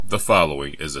The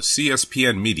following is a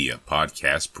CSPN Media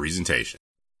podcast presentation.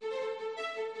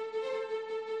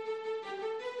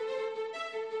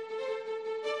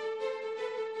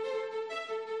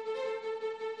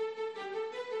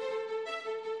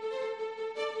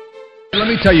 Let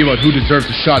me tell you about who deserves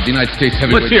a shot at the United States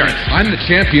heavyweight. Let's hear it. I'm the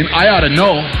champion. I ought to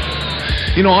know.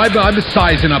 You know, I've been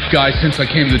sizing up guys since I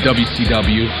came to the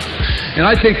WCW. And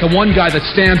I think the one guy that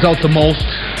stands out the most,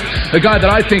 the guy that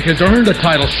I think has earned a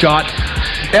title shot,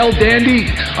 El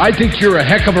Dandy, I think you're a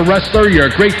heck of a wrestler. You're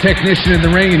a great technician in the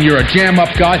ring, and you're a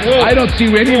jam-up guy. Whoa. I don't see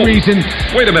any reason...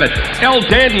 Wait a minute. El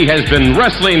Dandy has been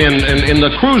wrestling in the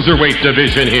cruiserweight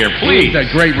division here. Please. He's a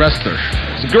great wrestler.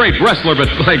 He's a great wrestler, but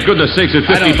my goodness sakes, at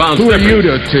 50 pounds Who are you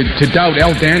difference. to doubt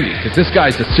El Dandy? Because this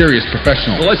guy's a serious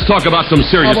professional. Well, let's talk about some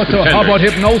serious contenders. How about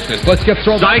hypnosis? Let's get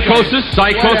thrown. Psychosis?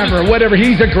 Whatever.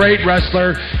 He's a great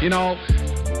wrestler, you know.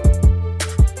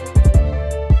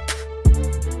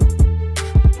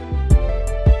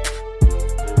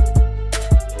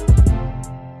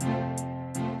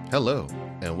 Hello,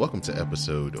 and welcome to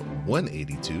episode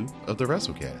 182 of the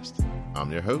WrassleCast. I'm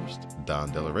your host,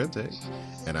 Don Delarente,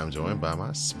 and I'm joined by my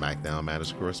SmackDown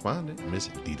Matters correspondent, Miss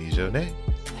Didi Jonay.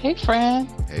 Hey, friend.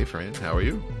 Hey, friend. How are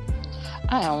you?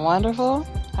 I am wonderful.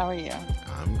 How are you?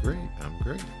 I'm great.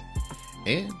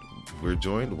 And we're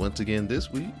joined once again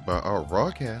this week by our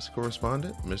WrassCast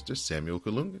correspondent, Mr. Samuel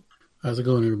Kalunga. How's it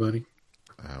going, everybody?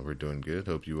 We're doing good.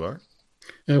 Hope you are.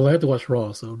 Yeah, well, I had to watch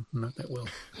Raw, so not that well.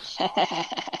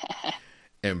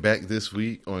 And back this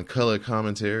week on color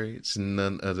commentary, it's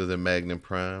none other than Magnum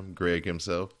Prime, Greg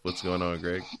himself. What's going on,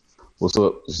 Greg? What's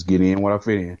up? Just get in what I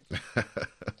fit in.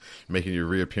 Making your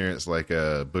reappearance like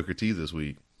Booker T this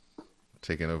week,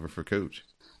 taking over for Coach.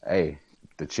 Hey,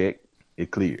 the check,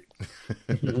 it cleared.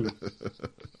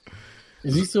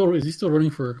 Is he still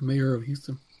running for mayor of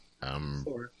Houston? I'm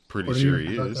pretty sure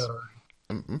he is.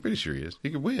 I'm pretty sure he is. He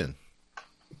could win.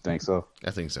 Think so?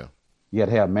 I think so. You had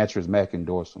to have Mattress Mac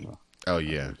endorse him. Oh,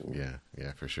 yeah,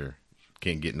 for sure.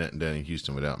 Can't get nothing done in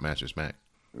Houston without Mattress Mac.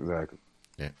 Exactly.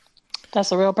 Yeah.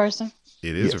 That's a real person?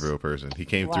 It is a real person. He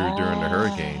came through during the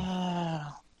hurricane.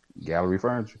 Gallery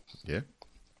furniture. Yeah.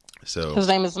 So his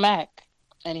name is Mac,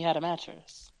 and he had a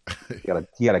mattress.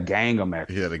 He had a gang of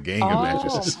mattresses. He had a gang of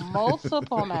mattresses.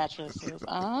 Multiple mattresses.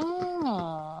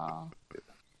 Oh.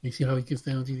 You see how he gets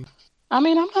down, Didi? I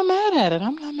mean, I'm not mad at it.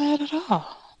 I'm not mad at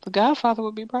all. The Godfather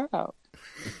would be proud.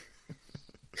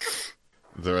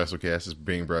 The WrassleCast is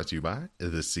being brought to you by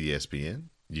the CSPN.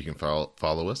 You can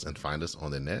follow us and find us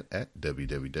on the net at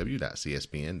www.cspn.us.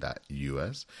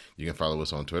 You can follow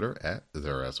us on Twitter at the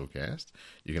WrassleCast.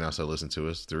 You can also listen to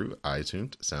us through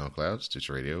iTunes, SoundCloud,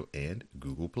 Stitcher Radio, and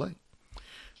Google Play.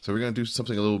 So we're going to do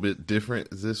something a little bit different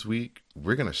this week.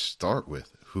 We're going to start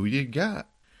with Who You Got,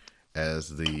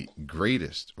 as the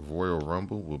greatest Royal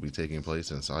Rumble will be taking place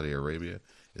in Saudi Arabia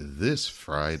this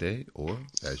Friday, or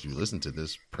as you listen to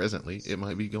this presently, it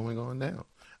might be going on now.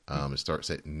 It starts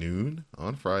at noon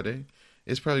on Friday.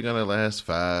 It's probably going to last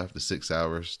 5 to 6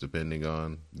 hours, depending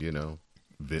on,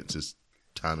 Vince's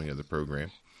timing of the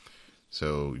program.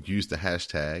 So use the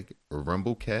hashtag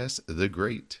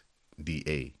RumbleCastTheGreat,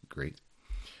 DA, great.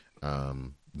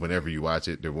 Whenever you watch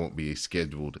it, there won't be a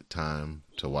scheduled time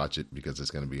to watch it because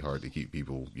it's going to be hard to keep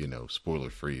people, spoiler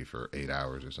free for 8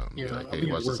 hours or something. Yeah, like, I'll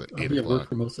be at work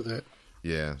for most of that.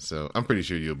 Yeah, so I'm pretty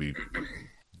sure you'll be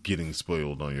getting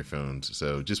spoiled on your phones.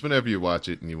 So just whenever you watch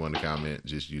it and you want to comment,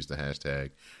 just use the hashtag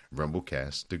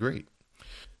RumbleCastTheGreat.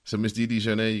 So Miss Didi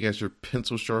Jonay, you got your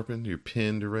pencil sharpened, your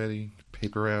pen ready,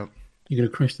 paper out? You gonna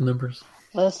crunch the numbers?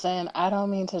 Listen, I don't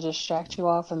mean to distract you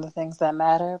all from the things that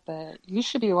matter, but you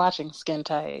should be watching Skin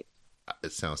Tight.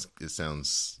 It sounds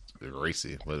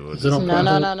racy. What is it it? on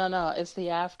No. It's the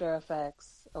after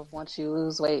effects of once you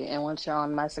lose weight and once you're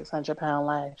on my 600-pound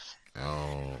life.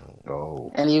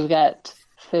 Oh. And you've got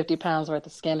 50 pounds worth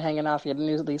of skin hanging off your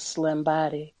newly slim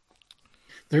body.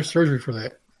 There's surgery for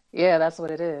that. Yeah, that's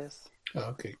what it is. Oh,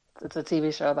 okay. It's a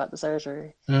TV show about the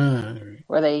surgery All right.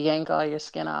 where they yank all your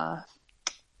skin off.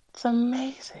 It's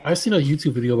amazing. I seen a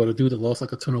YouTube video about a dude that lost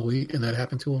like a ton of weight and that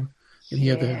happened to him, and he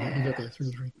got that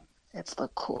surgery. It's the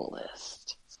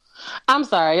coolest. I'm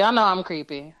sorry, y'all know I'm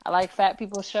creepy. I like fat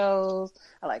people shows.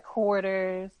 I like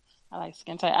Hoarders. I like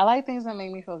Skin Tight. I like things that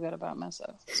make me feel good about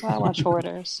myself. That's why I watch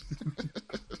Hoarders.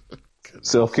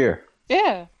 Self-care.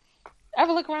 Yeah.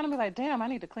 Ever look around and be like, damn, I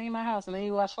need to clean my house, and then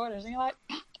you watch Hoarders and you're like,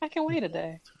 I can wait a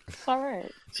day. It's all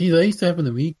right. See, that used to happen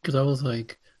to me because I was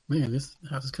like, man, this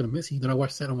house is kind of messy. Then I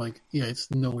watched that, I'm like, yeah, it's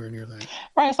nowhere near that.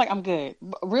 Right, it's like, I'm good.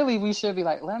 But really, we should be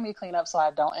like, let me clean up so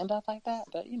I don't end up like that.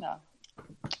 But,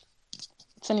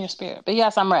 it's in your spirit. But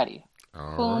yes, I'm ready.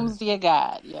 All Whom's right. you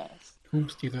got? Yes.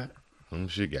 Whom's you got? Whom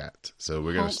she got? So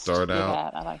we're gonna Whomst start you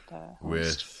out got? I like that.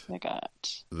 with You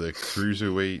got. the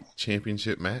Cruiserweight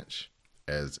Championship match,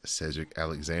 as Cedric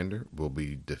Alexander will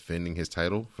be defending his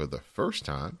title for the first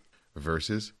time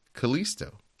versus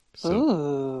Kalisto. So,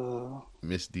 Ooh.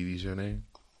 Miss Dee Jonay,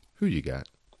 who you got?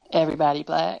 Everybody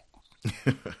black.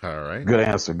 All right. Good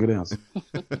answer. Good answer.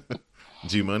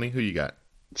 G Money, who you got?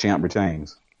 Champ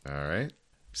retains. All right.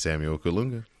 Samuel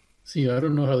Kalunga. See, I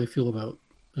don't know how they feel about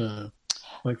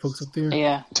white folks up there.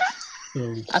 Yeah.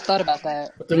 So, I thought about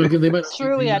that. but then again, they might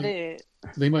Truly, I did.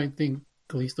 They might think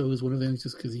Kalisto is one of them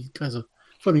just because he has a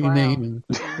funny Brown. name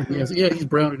and he has, he's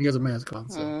brown and he has a mask on.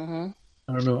 So Mm-hmm.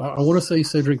 I don't know. I want to say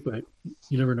Cedric, but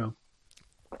you never know.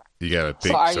 You got to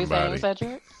pick So, are somebody. you saying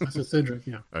Cedric? I said Cedric,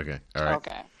 yeah. Okay. All right.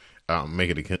 Okay. Make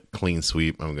it a clean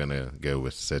sweep. I'm going to go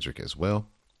with Cedric as well.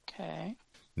 Okay.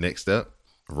 Next up,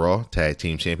 Raw Tag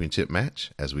Team Championship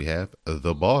match, as we have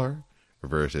The Bar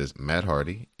versus Matt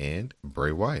Hardy and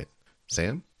Bray Wyatt.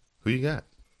 Sam, who you got?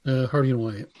 Hardy and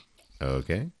Wyatt.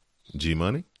 Okay. G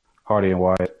Money. Hardy and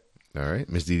Wyatt. All right.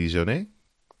 Miss Dee Jonay.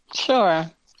 Sure.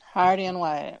 Hardy and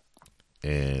Wyatt.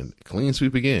 And clean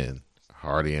sweep again.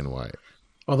 Hardy and Wyatt.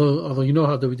 Although you know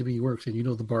how WWE works, and you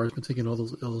know the bar has been taking all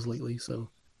those L's lately, so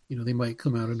they might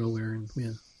come out of nowhere and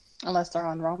win. Unless they're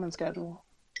on Roman's schedule.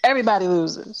 Everybody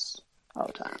loses all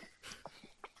the time.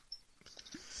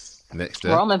 Next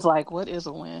up, Roman's like, what is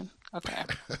a win? Okay.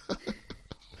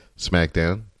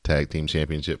 SmackDown Tag Team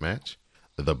Championship match.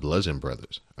 The Bludgeon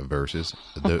Brothers versus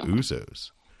the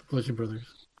Usos. Bludgeon Brothers.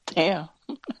 Damn.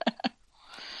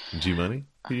 G Money,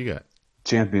 who you got?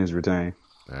 Champions retain.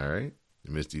 All right.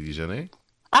 Miss Dee Jonay.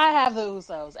 I have the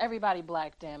Usos. Everybody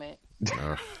black, damn it.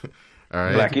 All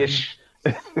right. Blackish.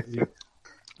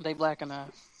 They black enough.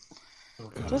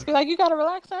 Just be like, you gotta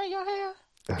relax on your hair.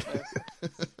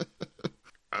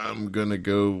 I'm going to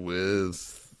go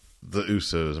with the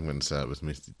Usos. I'm going to side with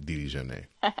Miss Dee Jonay.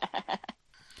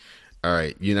 All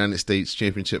right. United States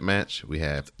Championship match. We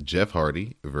have Jeff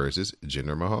Hardy versus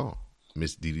Jinder Mahal.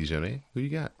 Miss Dee Jonay, who you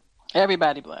got?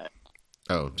 Everybody black.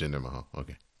 Oh, Jinder Mahal.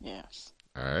 Okay. Yes.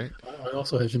 All right. I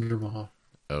also have Jinder Mahal.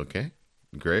 Okay.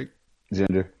 Greg?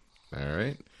 Gender. All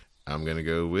right. I'm going to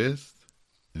go with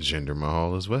Jinder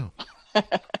Mahal as well.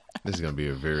 This is going to be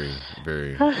a very,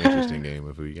 very interesting game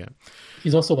of who you got.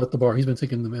 He's also at the bar. He's been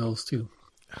taking the L's too.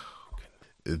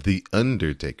 The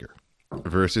Undertaker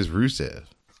versus Rusev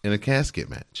in a casket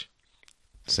match.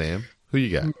 Sam, who you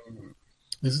got?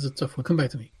 This is a tough one. Come back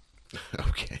to me.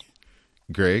 Okay.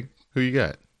 Greg, who you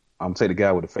got? I'm gonna say the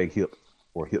guy with the fake hip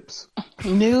or hips.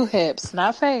 New hips,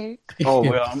 not fake. Oh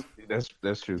well,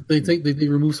 that's true. They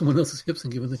remove someone else's hips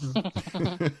and give it to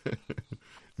him.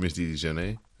 Miss Dee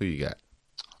Jonay, who you got?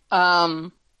 I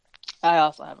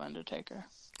also have Undertaker.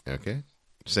 Okay.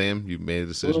 Sam, you made a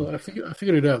decision. Well, I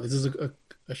figured it out. This is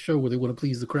a show where they want to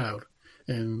please the crowd,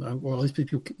 and these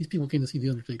people came to see the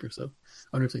Undertaker, so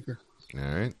Undertaker. All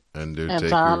right. And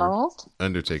Donald.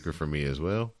 Undertaker for me as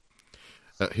well.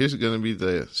 Here's going to be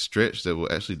the stretch that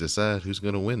will actually decide who's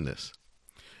going to win this.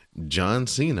 John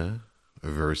Cena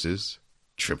versus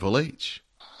Triple H.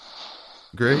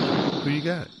 Greg, who you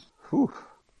got? Whew.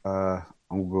 I'm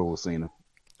gonna go with Cena.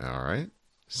 All right.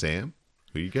 Sam,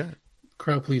 who you got?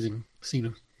 Crowd pleasing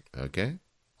Cena. Okay.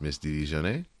 Miss Dee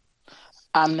Jonay?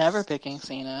 I'm never picking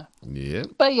Cena. Yep.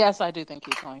 But yes, I do think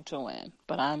he's going to win.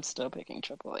 But I'm still picking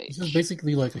Triple H. This is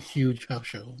basically like a huge house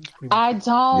show. I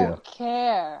don't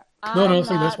care. No, I'm I'm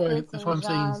saying not that's why I'm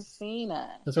John saying Cena.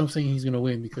 That's what I'm saying. He's going to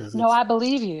win because No, I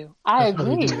believe you. I that's how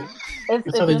they agree. do it. It's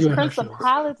That's how they do there's it in house shows.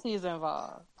 principalities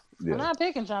involved. Yeah. I'm not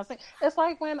picking John Cena. It's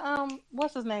like when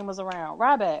what's his name was around?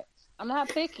 Ryback. I'm not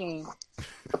picking.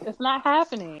 It's not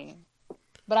happening.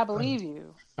 But I believe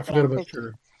you. I But forgot I'm about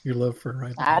picking. your love for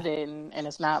Ryback. I didn't, and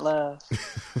it's not love.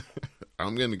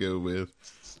 I'm going to go with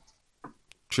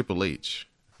Triple H.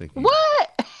 I think What?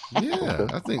 Yeah,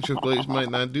 I think Triple H might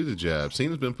not do the job.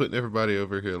 Cena's been putting everybody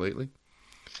over here lately.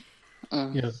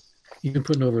 Yeah, he's been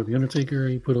putting over the Undertaker.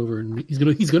 He's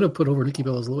gonna put over Nikki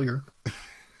Bella's lawyer.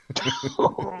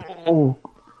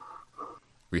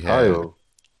 We have Oh,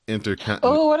 Intercontinental.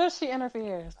 Oh, what if she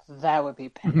interferes? That would be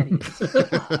petty.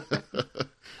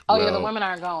 Oh yeah, the women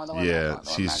aren't going. The women Yeah, aren't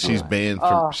going. she's banned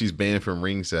from she's banned from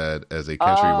ringside as a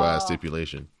countrywide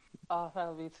stipulation. Oh, that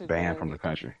would be too banned bad. from the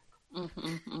country.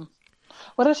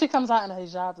 What if she comes out in a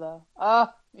hijab though? Oh,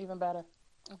 even better.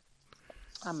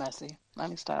 I'm messy. Let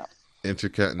me stop.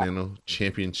 Intercontinental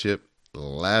Championship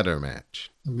ladder match.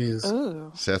 The Miz.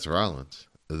 Ooh. Seth Rollins,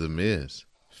 The Miz,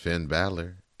 Finn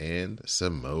Balor, and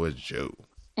Samoa Joe.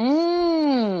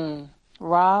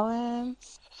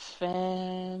 Rollins,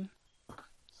 Finn,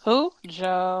 who?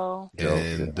 Joe,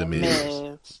 And The Miz.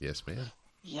 Miz. Yes, ma'am.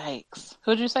 Yikes.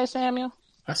 Who'd you say, Samuel?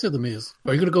 I said The Miz.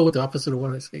 Are you going to go with the opposite of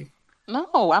what I say?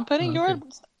 No, I'm putting Okay.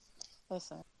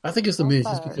 Listen. I think it's The Miz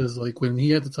just because, like, when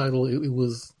he had the title, it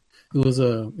was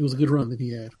a good run that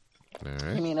he had. All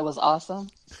You right. mean it was awesome?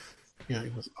 Yeah,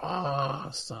 it was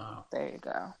awesome. There you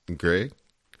go. Greg,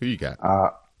 who you got?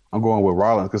 I'm going with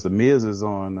Rollins because the Miz is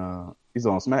on. He's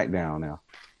on SmackDown now,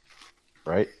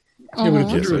 right? Yeah, but if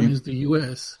Yes, you're sir. in the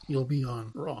U.S., you'll be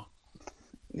on Raw.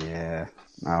 Yeah,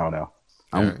 I don't know.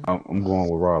 All right. I'm going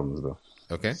with Rollins though.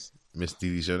 Okay. Miss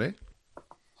Didi Jonay?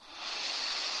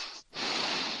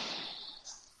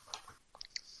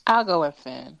 I'll go with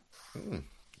Finn.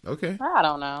 Okay. I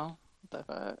don't know. What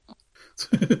the fuck?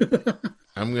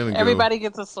 I'm gonna go. Everybody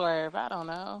gets a swerve. I don't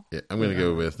know. Yeah, I'm gonna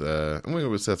go with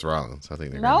Seth Rollins. I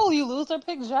think they're No, you loser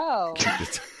pick Joe.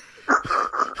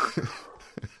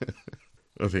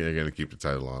 I think they're gonna keep the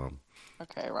title on him.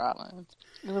 Okay, Rollins.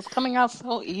 It was coming out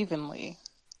so evenly.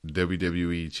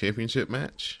 WWE Championship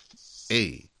match: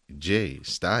 AJ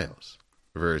Styles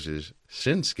versus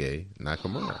Shinsuke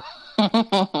Nakamura.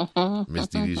 Miss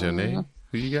Didi Jonay,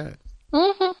 who you got?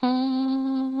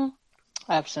 I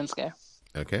have Shinsuke.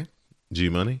 Okay. G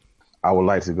Money. I would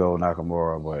like to go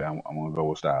Nakamura, but I'm gonna go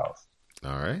with Styles.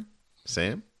 All right.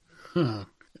 Sam. Let's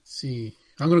see.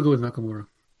 I'm going to go with Nakamura.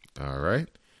 All right.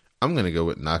 I'm gonna go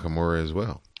with Nakamura as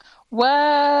well.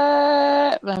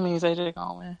 What? That means AJ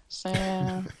gonna win.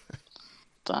 Sam.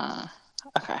 Done.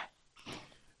 Okay.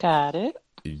 Got it.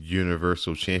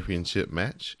 Universal Championship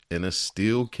match in a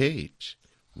steel cage.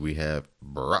 We have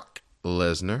Brock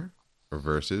Lesnar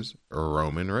versus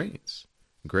Roman Reigns.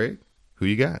 Greg, who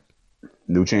you got?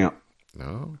 New champ.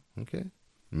 Oh, okay.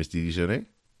 Miss Didi Jonay?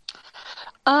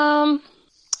 I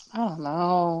don't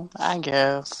know. I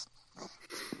guess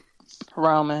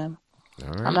Roman. All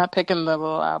right. I'm not picking the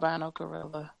little albino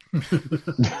gorilla.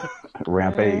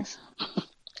 Rampage.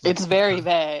 It's very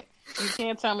that. You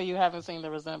can't tell me you haven't seen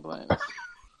the resemblance.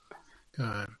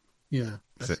 God. Yeah,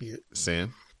 I see it.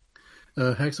 Sam?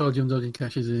 Hacksaw Jim Duggan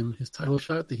cashes in his title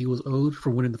shot that he was owed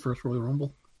for winning the first Royal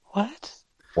Rumble. What?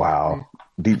 Wow.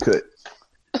 Deep cut.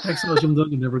 Hacksaw Jim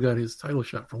Duggan never got his title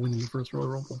shot for winning the first Royal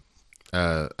Rumble.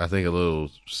 I think a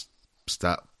little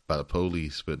stop by the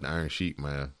police, but Iron Sheik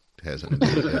might have had something to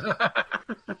do with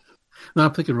that. No,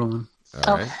 I'm picking Roman.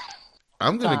 All right.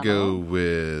 I'm going to go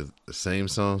with the same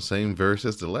song, same verse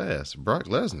as the last. Brock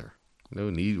Lesnar. No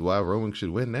need why Roman should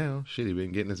win now. Shit, he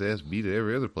been getting his ass beat at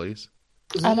every other place.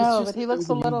 I know, but he looks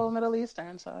a little Middle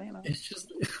Eastern, so you know.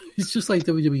 It's just like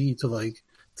WWE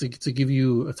to give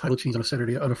you a title change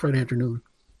on a Friday afternoon.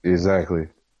 Exactly.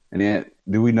 And then,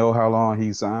 do we know how long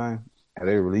he signed? Have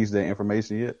they released that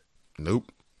information yet? Nope.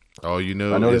 All you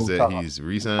know is that he's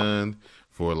re-signed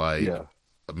for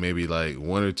maybe like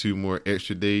one or two more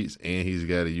extra dates, and he's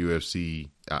got a UFC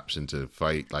option to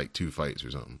fight like 2 fights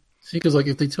or something. See, because like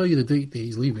if they tell you the date that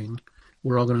he's leaving,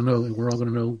 we're all gonna know, and we're all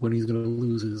gonna know when he's gonna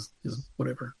lose his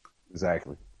whatever.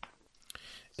 Exactly.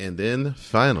 And then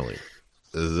finally,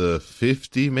 the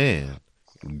 50-man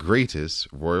greatest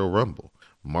Royal Rumble.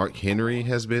 Mark Henry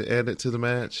has been added to the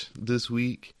match this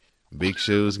week. Big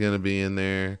Show's gonna be in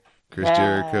there. Chris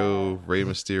Jericho, Rey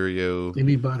Mysterio. They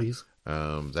need bodies.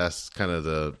 That's kind of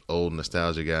the old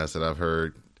nostalgia guys that I've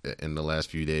heard in the last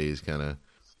few days kind of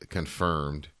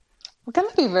confirmed. We're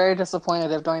gonna be very disappointed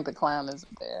if Doink the Clown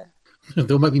isn't there.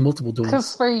 There might be multiple doors.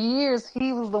 Because for years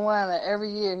he was the one that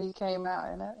every year he came out,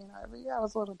 and every year I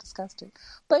was a little disgusted.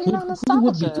 But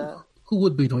nostalgia. Who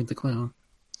would be Doink the Clown?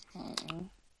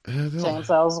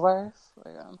 James Ellsworth.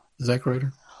 Zack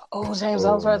Ryder. Oh, James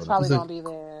Ellsworth's probably gonna be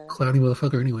there. Clowny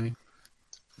motherfucker anyway.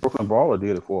 Brooklyn Brawler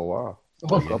did it for a while.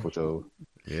 A couple shows.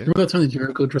 Yeah. Remember that time that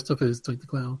Jericho dressed up as Doink the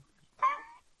Clown?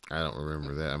 I don't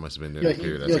remember that. I must have been there.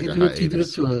 He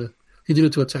did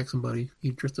it to attack somebody.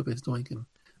 He dressed up as Doink and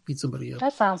beat somebody up.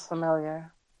 That sounds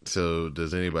familiar. So,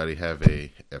 does anybody have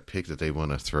a pick that they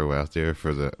want to throw out there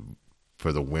for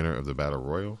the winner of the Battle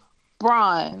Royal?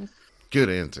 Braun. Good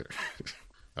answer.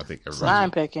 I think I'm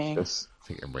picking.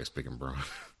 Everybody's picking Braun.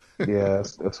 Yeah,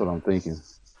 that's what I'm thinking.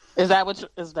 Is that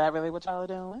really what y'all are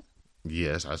doing?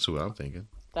 Yes, that's what I'm thinking.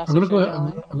 I'm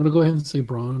gonna go ahead and say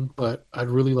Braun, but I'd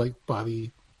really like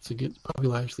Bobby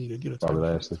Lashley to get a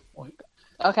title point.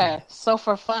 Okay, so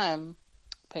for fun,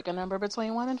 pick a number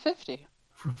between 1 and 50.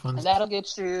 For fun, and that'll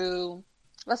get you.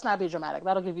 Let's not be dramatic.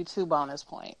 That'll give you 2 bonus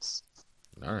points.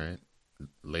 All right,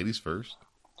 ladies first.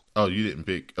 Oh, you didn't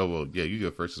pick. Oh well, yeah, you go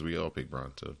first as we all pick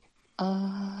Braun too.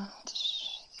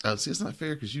 See, it's not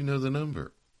fair because you know the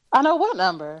number. I know what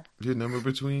number. Your number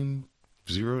between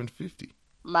 0 and 50.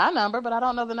 My number, but I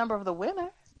don't know the number of the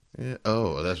winner. Yeah.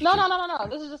 Oh, that's no.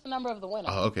 This is just the number of the winner.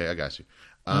 Oh, okay, I got you.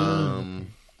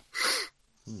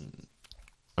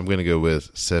 I'm going to go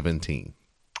with 17.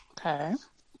 Okay.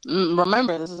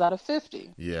 Remember, this is out of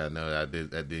 50. Yeah, no,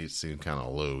 that did seem kind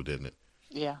of low, didn't it?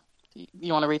 Yeah.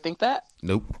 You want to rethink that?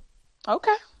 Nope.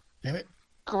 Okay. Damn it.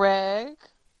 Greg.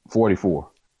 44.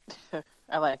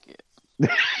 I like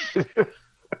it.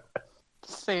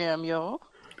 Samuel.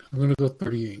 I'm going to go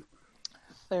 38.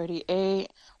 38.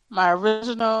 My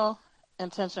original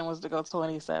intention was to go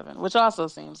 27, which also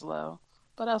seems low,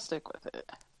 but I'll stick with it.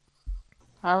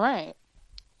 All right.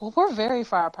 Well, we're very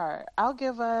far apart. I'll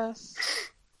give us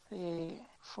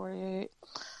 48,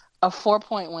 a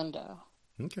 4-point window.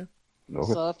 Okay.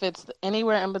 So if it's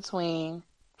anywhere in between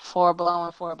 4 below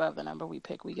and 4 above the number we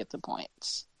pick, we get the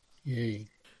points. Yay.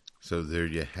 So there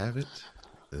you have it.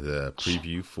 The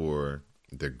preview for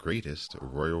the greatest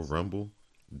Royal Rumble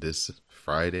this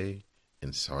Friday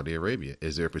in Saudi Arabia.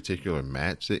 Is there a particular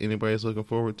match that anybody's looking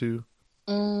forward to?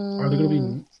 Are there going to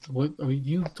be what? I mean,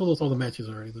 you told us all the matches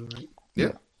already, though, right?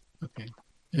 Yeah. Okay.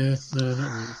 Yeah, no,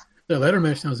 not really. The ladder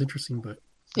match sounds interesting, but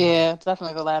Yeah,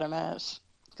 definitely the ladder match.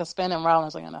 Because Finn and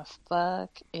Rollins are going to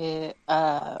fuck it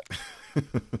up.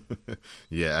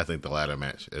 Yeah, I think the ladder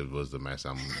match was the match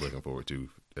I'm looking forward to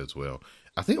as well.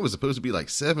 I think it was supposed to be like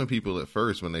 7 people at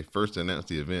first when they first announced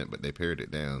the event, but they pared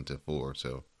it down to 4.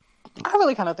 So I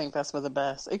really kind of think that's for the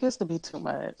best. It gets to be too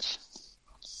much.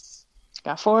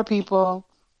 Got 4 people.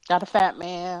 Got a fat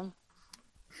man.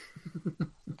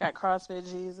 Got CrossFit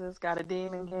Jesus. Got a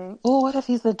Demon King. Oh, what if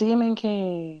he's the Demon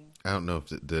King? I don't know if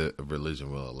the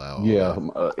religion will allow all Yeah,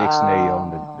 that. Ixnay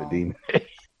on the demon.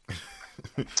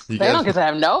 They don't get to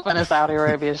have no fun in Saudi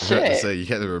Arabia. I was about to Shit. say, you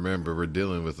got to remember, we're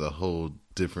dealing with a whole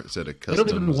different set of I don't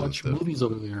customs even and watch stuff. movies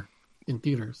over there in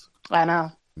theaters. I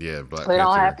know. Yeah, Black They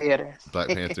don't have Panther. theaters. Black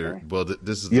Panther. Well,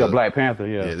 this is Black Panther.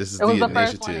 Yeah, this is It was the the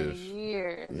first one in initiative.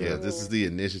 years. Yeah, this is the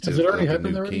initiative Has it already of the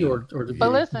happened new already, king. or did But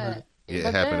they- listen, Yeah, it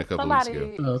but happened then a couple weeks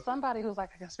ago. somebody who's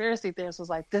like a conspiracy theorist was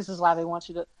like, "This is why they want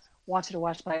you to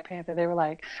watch Black Panther." They were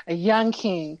like, a young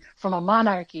king from a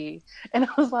monarchy, and it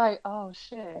was like, "Oh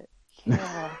shit,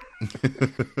 yeah."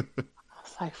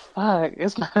 It's like, fuck,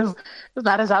 it's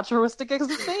not as altruistic as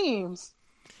it seems.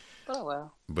 But oh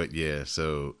well. But yeah,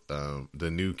 so the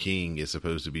new king is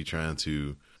supposed to be trying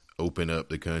to open up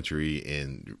the country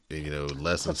and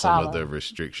lessen some of the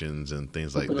restrictions and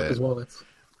things like open up his that, wallets.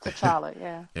 T'Challa,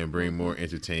 yeah. and bring more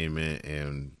entertainment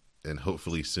and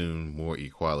hopefully soon more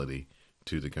equality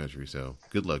to the country. So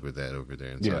good luck with that over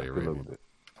there in Saudi Arabia.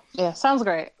 Yeah, sounds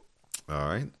great. All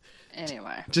right.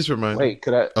 Anyway. Just remind. Wait,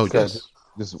 could I? Oh, could I yes.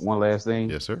 just one last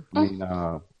thing. Yes, sir. I mean,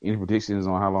 any predictions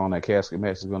on how long that casket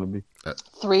match is going to be?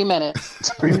 3 minutes.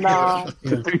 3 minutes.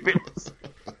 No. 3 minutes.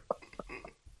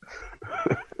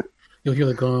 You'll hear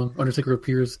the gong. Undertaker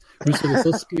appears. Rusev is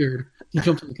so scared, he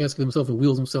jumps in the casket himself and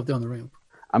wheels himself down the ramp.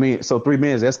 I mean, so 3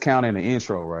 minutes, that's counting the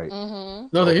intro, right? Mm-hmm.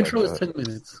 No, the Okay, intro is good. 10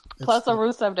 minutes. Plus a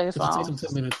Rusev Day It takes song. him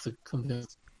 10 minutes to come down.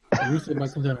 Rusev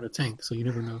might come down in a tank, so you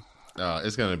never know.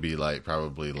 It's going to be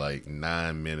probably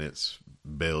 9 minutes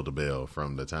bell to bell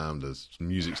from the time the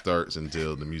music starts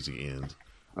until the music ends.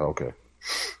 Okay.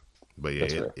 But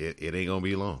yeah, it ain't going to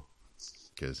be long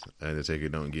because Undertaker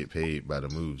don't get paid by the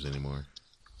moves anymore.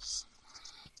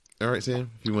 All right, Sam,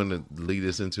 if you want to lead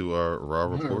us into our Raw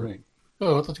report. All right.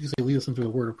 Oh, I thought you could say lead us into a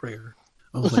word of prayer.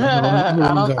 I was like, I'm the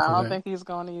wrong guy for I don't that. think he's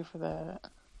going to you for that.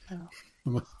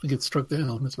 I'm going to get struck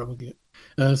down. That's what I'm going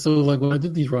to get. So when I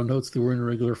did these raw notes, they were in a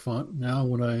regular font. Now,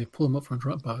 when I pull them up from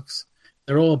Dropbox,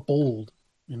 they're all bold,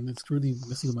 and it's really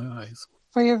messing with my eyes.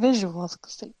 For your visuals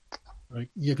sake. Right?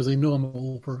 Yeah, because they know I'm an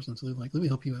old person, so they're like, let me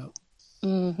help you out.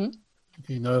 Mm-hmm.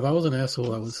 Okay, now, if I was an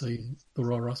asshole, I would say the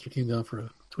Raw roster came down for a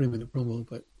 20-minute promo,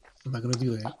 but I'm not going to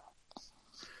do that.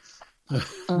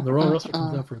 The Raw roster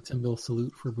comes out for a 10 mil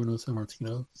salute for Bruno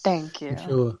Sammartino. Thank you. And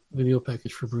show a video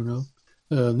package for Bruno.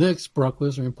 Next, Brock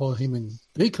Lesnar and Paul Heyman,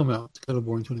 they come out to cut a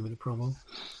boring 20-minute promo.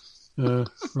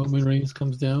 Roman Reigns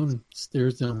comes down and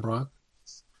stares down Brock.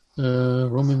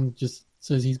 Roman just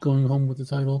says he's going home with the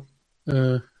title.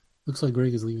 Looks like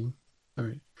Greg is leaving. All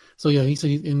right. So yeah, he said,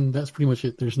 and that's pretty much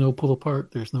it. There's no pull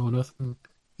apart. There's no nothing.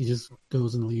 He just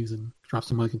goes and leaves and drops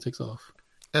the mic and takes off.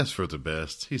 That's for the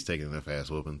best. He's taking enough ass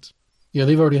whoopings. Yeah,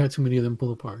 they've already had too many of them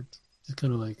pull apart. It's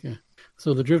kind of like,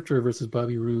 So the Drifter versus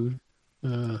Bobby Roode,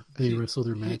 they wrestle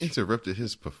their match. He interrupted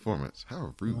his performance.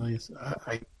 How rude. Elias,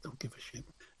 I don't give a shit.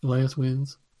 Elias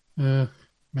wins. Matt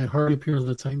Hardy appears on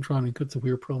the Titantron and cuts a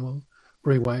weird promo.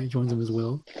 Bray Wyatt joins him as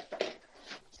well.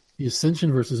 The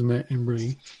Ascension versus Matt and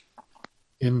Bray.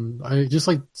 And I just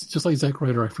like Zack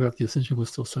Ryder, I forgot the Ascension was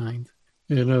still signed.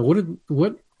 And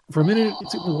what for a minute it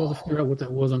took me a while to figure out what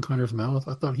that was on Connor's mouth.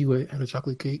 I thought he had a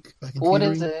chocolate cake back in What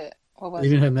catering. is it? What was They it?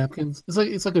 didn't have napkins.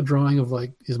 It's like a drawing of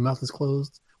like his mouth is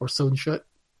closed or sewn shut.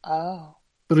 Oh.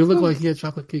 But it looked like he had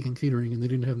chocolate cake and catering, and they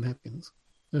didn't have napkins.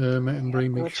 Matt and Bray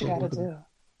make sure work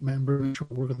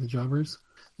with the jobbers.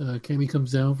 Cammy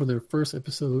comes down for their first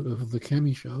episode of the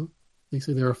Cammy Show. They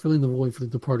say they are filling the void for the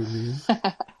departed Miz. Did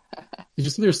you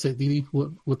see their set, Dee?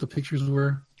 What the pictures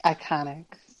were? Iconic.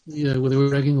 Yeah, where they were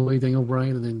dragging away Daniel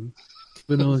Bryan and then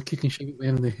Kevin Owens kicking Shane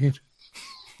McMahon in the head.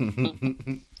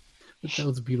 That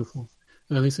was beautiful.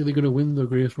 They say they're going to win the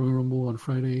Greatest Royal Rumble on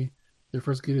Friday. Their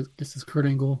first guest is Kurt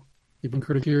Angle. They bring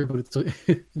Kurt a chair, but it's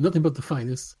nothing but the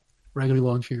finest. Raggedy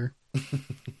lawn chair.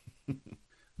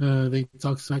 They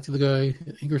talk smack to the guy.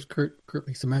 Angers Kurt. Kurt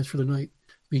makes a match for the night.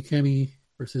 Be Cammy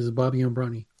versus Bobby and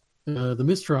Bronny. The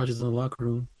Mistrage is in the locker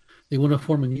room. They want to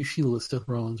form a new Shield with Seth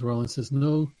Rollins. Rollins says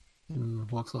no and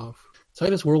walks off.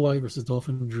 Titus Worldwide versus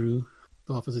Dolphin and Drew.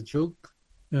 Dolph is a joke.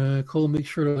 Cole makes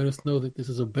sure to let us know that this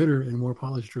is a better and more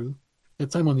polished Drew. That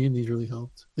time on the Indies really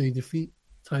helped. They defeat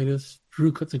Titus.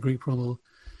 Drew cuts a great promo.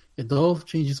 And Dolph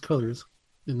changes colors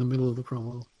in the middle of the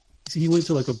promo. See, he went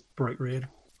to like a bright red.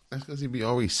 That's because he'd be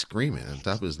always screaming at the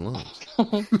top of his lungs.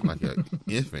 Like an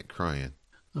infant crying.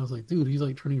 I was like, dude, he's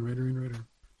like turning redder and redder.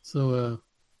 So,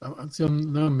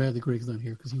 I'm mad that Greg's not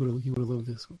here because he would have loved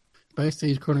this one.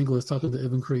 Backstage, Kurt Angle is talking to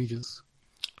Evan Courageous.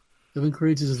 Evan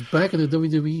Courageous is back in the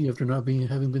WWE after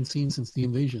having been seen since the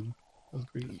Invasion. That was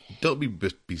great. Don't be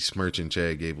besmirching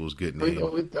Chad Gable's good name.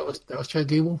 Wait, that was Chad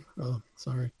Gable? Oh,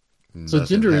 sorry. So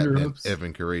Jinder interrupts.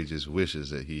 Evan Courageous wishes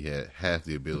that he had half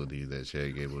the ability that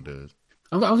Chad Gable does.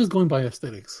 I was just going by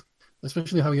aesthetics,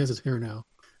 especially how he has his hair now.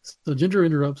 So Jinder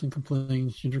interrupts and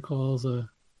complains. Jinder calls, the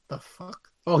fuck?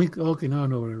 Okay, now I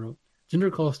know what I wrote.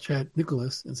 Jinder calls Chad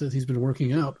Nicholas and says he's been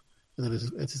working out and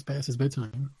that it's past his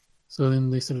bedtime. So then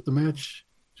they set up the match.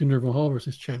 Jinder Mahal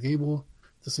versus Chad Gable.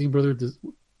 The Singh brother,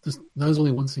 there's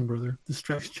only one Singh brother,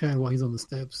 distracts Chad while he's on the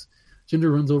steps.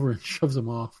 Jinder runs over and shoves him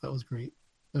off. That was great.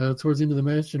 Towards the end of the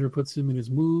match, Jinder puts him in his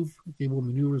move. Gable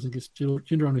maneuvers and gets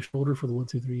Jinder on his shoulder for the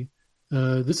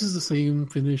 1-2-3. This is the same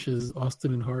finish as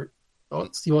Austin and Hart.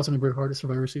 Steve Austin and Bret Hart at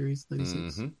Survivor Series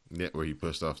 96. Yeah, where he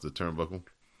pushed off the turnbuckle.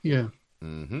 Yeah.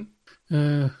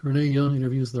 Renee Young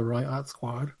interviews the Riot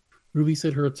Squad. Ruby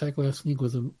said her attack last week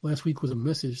was a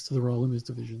message to the Raw Women's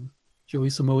division. Joey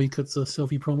Samoa cuts a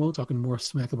selfie promo talking more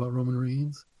smack about Roman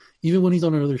Reigns. Even when he's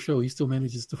on another show, he still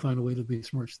manages to find a way to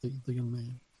besmirch the young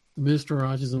man. The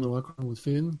Mistrage is in the locker room with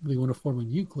Finn. They want to form a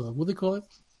new club. What do they call it?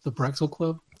 The Braxel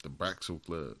Club? The Braxel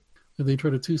Club. And they try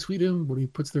to two-sweet him, but he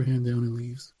puts their hand down and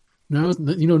leaves. Now is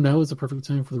the perfect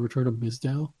time for the return of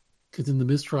Mizdow, because then the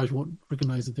Mistrage won't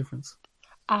recognize the difference.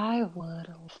 I would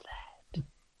have that.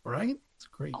 Right? It's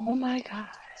great. Oh my god.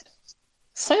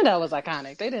 Sandow was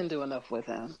iconic. They didn't do enough with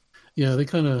him. Yeah, they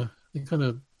kind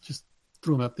of just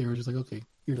threw him out there, just like, okay,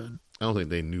 you're done. I don't think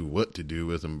they knew what to do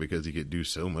with him because he could do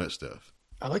so much stuff.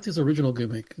 I liked his original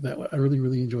gimmick. I really,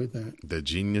 really enjoyed that. The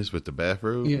genius with the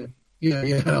bathrobe? Yeah,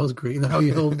 that was great. And how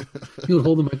he would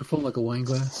hold the microphone like a wine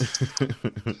glass.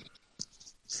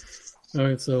 All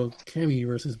right, so Cammy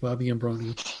versus Bobby and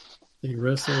Bronny. They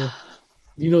wrestle.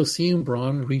 Seeing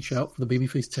Braun reach out for the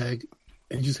babyface tag,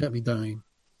 and just had me dying.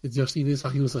 Did you see this? How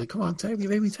he was like, "Come on, tag me,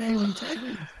 baby, tag me."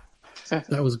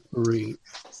 That was great.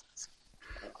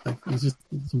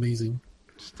 It's amazing.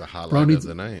 It's the highlight of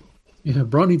the night. Yeah,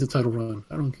 Braun needs a title run.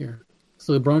 I don't care.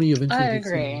 So Bronny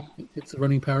eventually hits a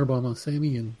running powerbomb on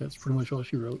Sammy, and that's pretty much all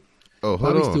she wrote. Oh,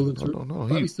 Bobby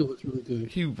still looks really good.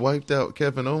 He wiped out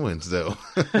Kevin Owens, though.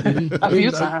 A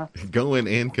few times. Going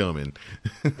and coming.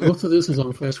 Most of this is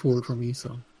on fast forward for me,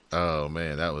 so. Oh,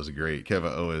 man, that was great.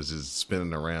 Kevin Owens is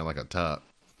spinning around like a top.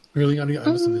 Really? I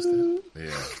must have missed that.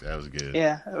 Yeah, that was good.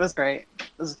 Yeah, it was great.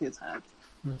 It was a few times.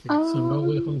 Okay, so No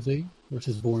Way Jose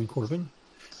versus Boring Corbin.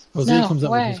 Jose comes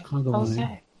out with his conga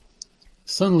line.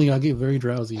 Suddenly, I get very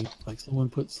drowsy, like someone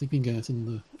put sleeping gas in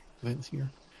the vents here.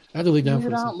 I had to lay down for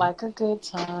a second. You don't like a good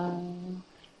time.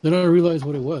 Then I realized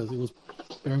what it was. It was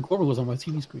Baron Corbin was on my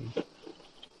TV screen.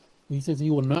 He says he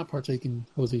will not partake in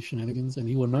Jose's shenanigans, and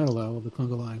he will not allow the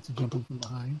conga line to jump in from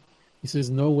behind. He says,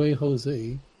 "No way, Jose,"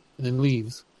 and then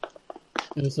leaves.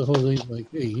 And so Jose's like,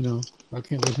 "Hey, I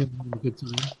can't let him have a good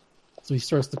time." So he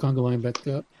starts the conga line back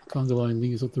up. Conga line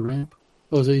leaves up the ramp.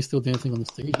 Jose's still dancing on the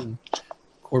stage, and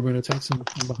Corbin attacks him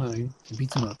from behind and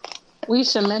beats him up. We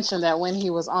should mention that when he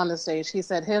was on the stage, he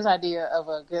said his idea of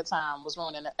a good time was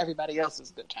ruining everybody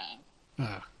else's good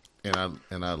time.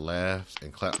 And I laughed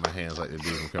and clapped my hands like the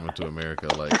dude from Coming to America,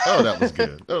 like, oh, that was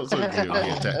good. That was so good when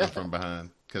he attacked him from behind,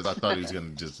 because I thought he was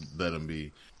going to just let him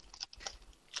be.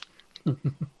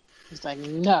 He's like,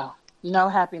 no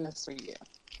happiness for you.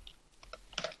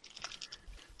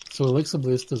 So Alexa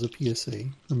Bliss does a PSA,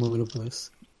 a moment of bliss.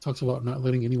 Talks about not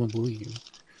letting anyone bully you.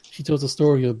 She tells a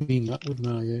story of being out with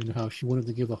Naya and how she wanted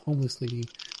to give a homeless lady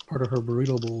part of her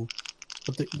burrito bowl.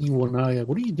 But the evil Naya,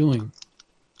 what are you doing?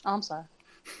 Oh, I'm sorry.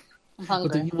 I'm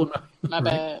But the hungry. evil Naya, My right?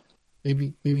 bad.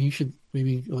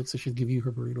 Maybe Alexa should give you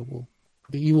her burrito bowl.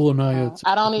 The evil Naya.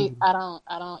 I don't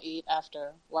eat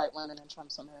after white women in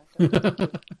Trump's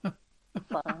America.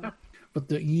 Fine. But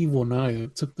the evil Naya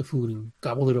took the food and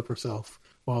gobbled it up herself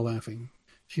while laughing.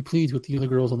 She pleads with the other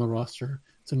girls on the roster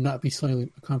to not be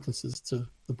silent accomplices to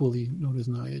the bully known as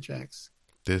Nia Jax.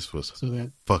 This was So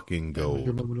that fucking that was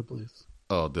your gold. moment of bliss.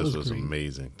 Oh, this was great.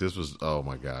 amazing. This was, oh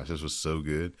my gosh, this was so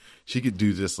good. She could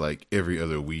do this like every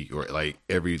other week or like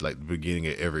every, like the beginning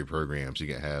of every program. She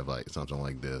could have like something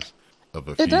like this of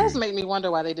a It does feud. make me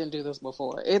wonder why they didn't do this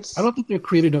before. I don't think they're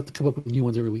creative enough to come up with new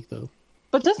ones every week, though.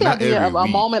 But just the Not idea every of a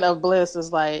week. moment of bliss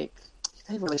is like,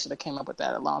 they really should have came up with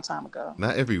that a long time ago.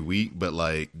 Not every week, but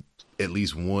like at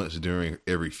least once during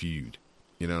every feud.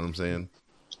 You know what I'm saying?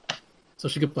 So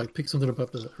she could like pick something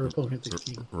about her opponent.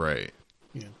 Right.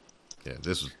 Yeah. Yeah,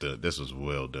 this was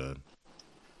well done.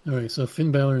 All right, so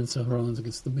Finn Balor and Seth Rollins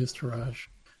against the Miz Taraj.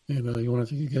 And you want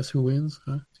to take a guess who wins?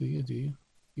 Huh? Do you?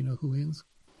 You know who wins?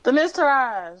 The Miz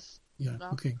Taraj. Yeah, No.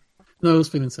 okay. No, it was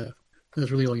Finn and Seth. That's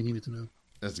really all you needed to know.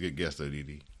 That's a good guess though,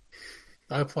 DD.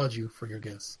 I applaud you for your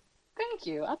guess. Thank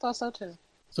you. I thought so too.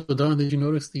 So, Don, did you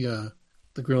notice the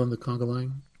girl in the conga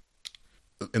line?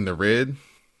 In the red?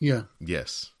 Yeah.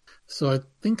 Yes. So I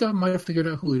think I might have figured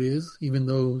out who it is, even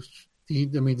though,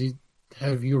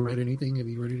 have you read anything? Have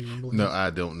you read any rumblings? No, I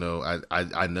don't know.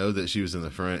 I know that she was in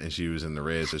the front and she was in the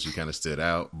red, so she kind of stood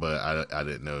out, but I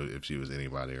didn't know if she was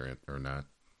anybody or not.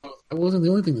 That wasn't the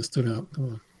only thing that stood out.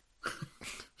 Come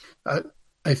on.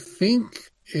 I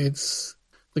think it's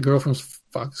the girl from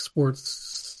Fox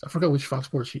Sports. I forgot which Fox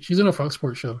Sports. She's in a Fox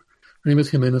Sports show. Her name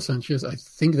is Jimena Sanchez. I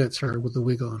think that's her with the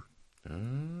wig on.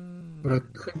 But I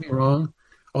could be wrong.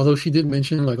 Although she did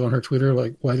mention, like on her Twitter,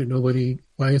 like why has nobody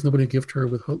gift her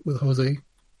with Jose?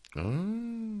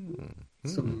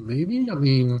 So maybe, I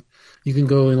mean, you can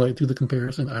go and like do the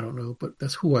comparison. I don't know, but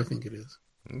that's who I think it is.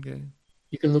 Okay.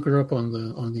 You can look her up on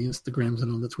the Instagrams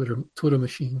and on the Twitter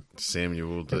machine.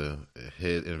 Samuel, the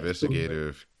head investigator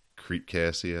of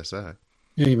Creepcast CSI.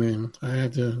 Hey man,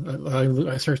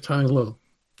 I searched high and low.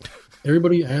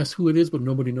 Everybody asks who it is, but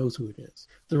nobody knows who it is.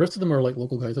 The rest of them are like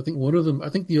local guys. I think one of them,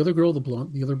 the other girl, the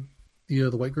blonde,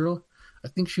 the white girl, I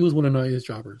think she was one of Naya's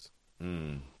jobbers.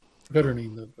 Forgot her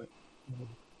name though. But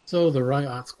so the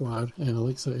Riot Squad and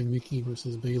Alexa and Mickey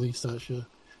versus Bailey, Sasha,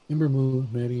 Ember Moon,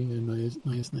 Maddie, and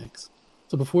Nia's next.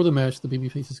 So before the match, the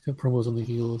babyfaces cut promos on the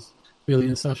heels. Bailey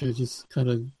and Sasha just kind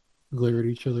of glare at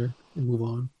each other and move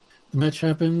on. The match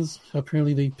happens.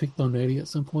 Apparently they picked on Maddie at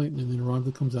some point, and then Ronda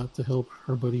comes out to help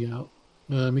her buddy out.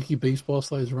 Mickey baseball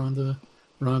slides Ronda.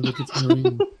 Ronda gets in the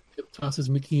ring, tosses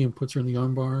Mickey, and puts her in the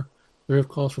armbar. The ref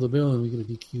calls for the bell, and we get a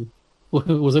DQ.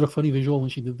 Was that a funny visual when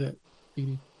she did that,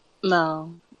 Edie?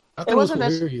 No. I thought it was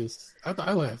hilarious.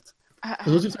 I laughed. It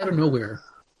was just out of nowhere.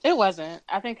 It wasn't.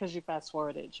 I think because you fast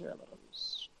forwarded, you're a little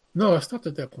loose. No, I stopped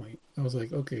at that point. I was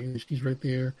like, okay, she's right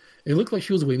there. It looked like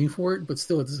she was waiting for it, but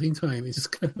still at the same time, it's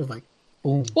just kind of like,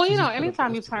 boom. Well,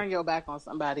 anytime you turn your back on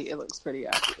somebody, it looks pretty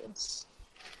obvious.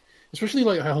 Especially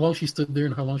like how long she stood there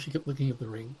and how long she kept looking at the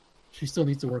ring. She still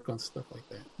needs to work on stuff like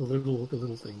that. The little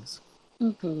things.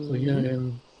 Mm-hmm. So yeah,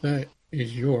 and that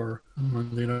is your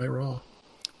Monday Night Raw.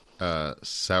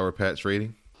 Sour Patch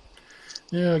rating?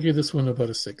 Yeah, I give this one about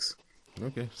a 6.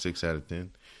 Okay, 6 out of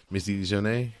 10. Miss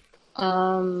Dijonay?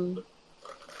 How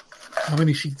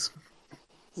many sheets?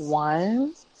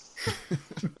 1.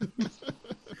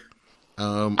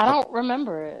 I don't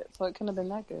remember it, so it couldn't have been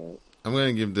that good. I'm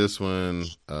going to give this one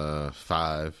 5.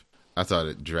 I thought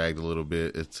it dragged a little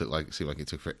bit. It seemed like it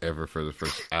took forever for the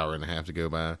first hour and a half to go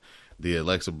by. The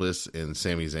Alexa Bliss and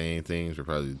Sami Zayn things were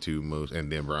probably the two most,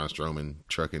 and then Braun Strowman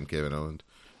trucking Kevin Owens,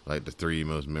 like the 3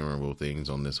 most memorable things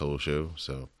on this whole show.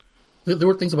 So there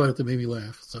were things about it that made me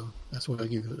laugh, so that's why I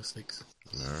give it a 6.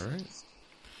 All right.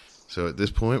 So at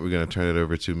this point, we're going to turn it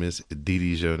over to Miss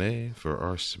Didi Jonay for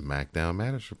our SmackDown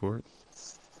Matters report.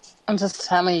 I'm just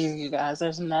telling you guys,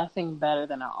 there's nothing better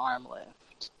than an arm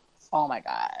lift. Oh my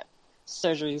God.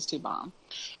 Surgery is too bomb.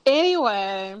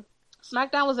 Anyway,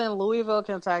 SmackDown was in Louisville,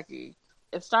 Kentucky.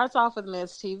 It starts off with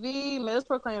Miz TV. Miz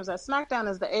proclaims that SmackDown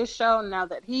is the Ace show now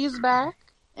that he's back,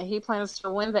 and he plans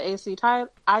to win the IC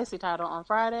title on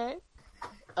Friday.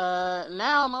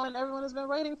 Now, a moment everyone has been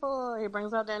waiting for. He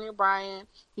brings out Daniel Bryan.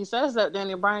 He says that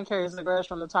Daniel Bryan carries the grudge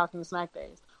from the Talking Smack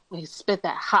days when he spit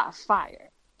that hot fire.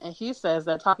 And he says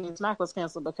that Talking Smack was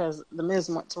canceled because The Miz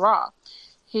went to Raw.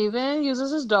 He then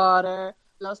uses his daughter,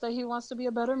 notes that he wants to be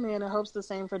a better man, and hopes the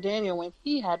same for Daniel when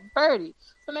he had Birdie.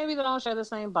 So maybe they don't share the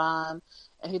same bond.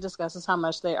 And he discusses how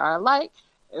much they are alike.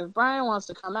 If Bryan wants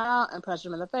to come out and punch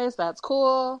him in the face, that's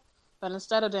cool. But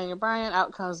instead of Daniel Bryan,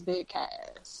 out comes Big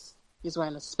Cass. He's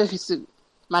wearing a spiffy suit.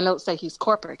 My notes say he's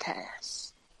corporate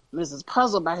Cass. Miz is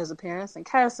puzzled by his appearance, and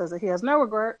Cass says that he has no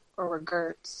regret or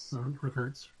regrets.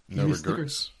 Regrets. No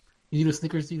regrets. You need a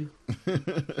Snickers, do you?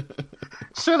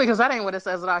 Surely, because that ain't what it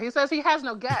says at all. He says he has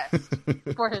no guests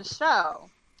for his show.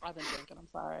 I've been drinking, I'm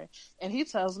sorry. And he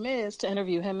tells Miz to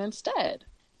interview him instead.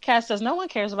 Cass says no one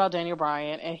cares about Daniel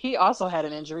Bryan, and he also had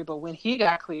an injury, but when he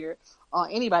got cleared, all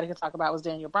anybody could talk about was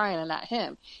Daniel Bryan and not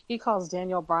him. He calls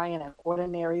Daniel Bryan an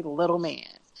ordinary little man.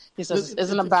 He says it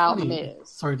isn't about funny. Miz.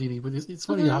 Sorry, Didi, but it's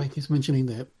funny how he keeps mentioning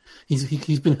that.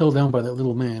 He's been held down by that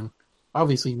little man.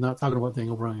 Obviously not talking about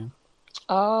Daniel Bryan.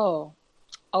 Oh,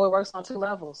 it works on two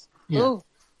levels. Yeah. Ooh,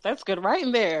 that's good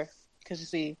writing there. Because you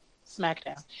see,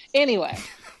 SmackDown. Anyway,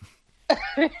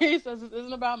 he says it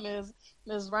isn't about Miz.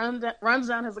 Miz runs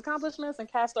down his accomplishments,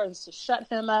 and Cass starts to shut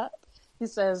him up. He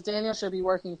says Daniel should be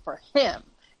working for him,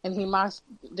 and he mocks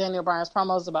Daniel Bryan's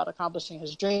promos about accomplishing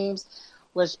his dreams,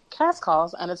 which Cass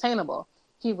calls unattainable.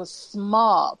 He was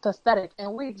small, pathetic,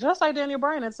 and weak, just like Daniel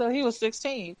Bryan until he was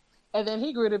 16. And then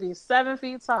he grew to be 7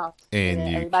 feet tall. And then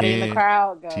you everybody in the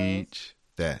crowd goes, teach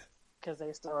that. because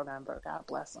they still remember. God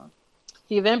bless him.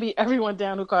 He then beat everyone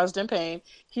down who caused him pain.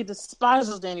 He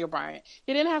despises Daniel Bryan.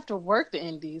 He didn't have to work the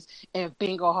indies and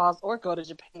bingo halls or go to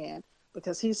Japan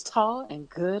because he's tall and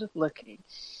good looking.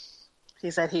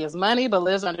 He said he has money but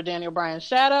lives under Daniel Bryan's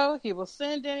shadow. He will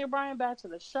send Daniel Bryan back to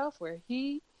the shelf where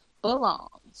he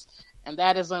belongs. And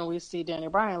that is when we see Daniel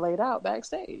Bryan laid out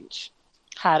backstage.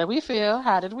 How did we feel?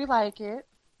 How did we like it?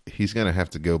 He's going to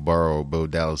have to go borrow Bo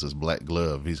Dallas's black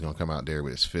glove. He's going to come out there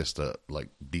with his fist up like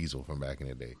Diesel from back in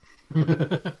the day.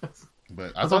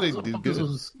 But I thought he did good. This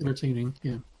was entertaining,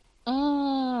 yeah.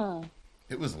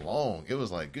 It was long. It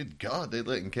was like, good God, they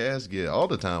letting Cass get all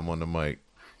the time on the mic.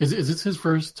 Is this his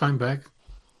first time back?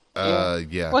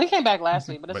 Yeah. Well, he came back last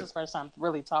week, but this is his first time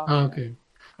really talking. Oh, okay.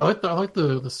 I like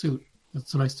the suit.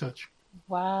 It's a nice touch.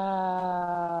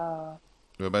 Wow.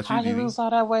 What about you, How did he Didi? lose all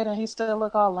that weight and he still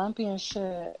look all lumpy and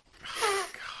shit?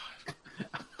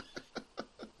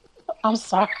 I'm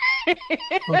sorry.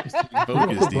 Focus,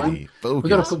 Didi. Focus. We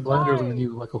gotta put blinders on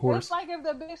you like a horse. It's like if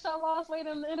the Big Show lost weight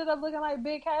and ended up looking like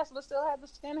Big Cass but still had the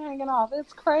skin hanging off.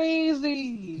 It's crazy.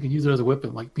 You can use it as a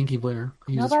weapon, like Pinky Blair.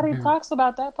 Nobody talks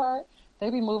about that part. They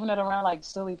be moving it around like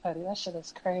silly putty. That shit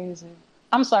is crazy.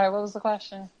 I'm sorry, what was the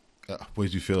question? What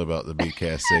did you feel about the Big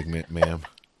Cass segment, ma'am?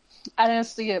 I didn't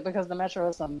see it because the Metro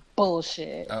was some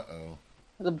bullshit. Uh-oh.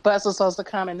 The bus was supposed to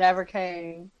come and never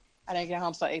came. I didn't get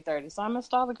home till 8:30, so I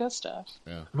missed all the good stuff.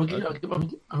 Yeah. I'm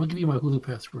gonna give you my Hulu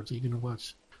password so you can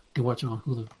watch it on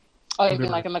Hulu. Oh, you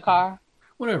mean like in the car?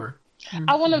 Whatever.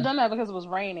 I wouldn't have done that because it was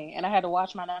raining and I had to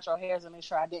wash my natural hairs and make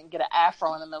sure I didn't get an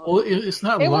afro in the middle. Well, it's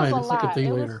not live. It's like a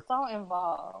day later. It was so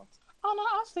involved. Oh no,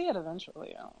 I'll see it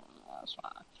eventually. Oh, that's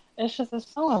fine. It's just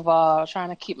it's so involved trying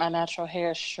to keep my natural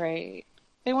hair straight.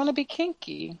 They want to be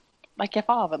kinky. Like if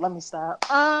all of it. Let me stop.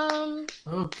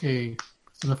 Okay,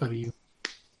 that's enough out of you.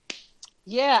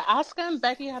 Yeah, Asuka and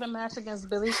Becky had a match against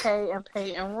Billie Kay and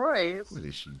Peyton Royce. What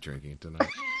is she drinking tonight?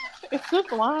 It's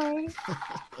just wine.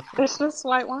 It's just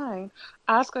white wine.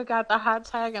 Asuka got the hot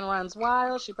tag and runs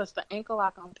wild. She puts the ankle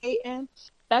lock on Peyton.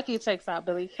 Becky takes out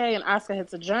Billie Kay and Asuka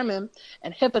hits a German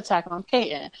and hip attack on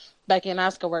Peyton. Becky and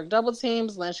Asuka work double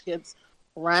teams. Lynch gets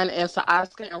run into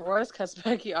Asuka and Royce cuts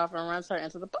Becky off and runs her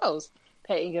into the post.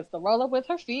 Peyton gets the roll up with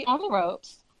her feet on the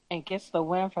ropes and gets the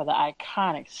win for the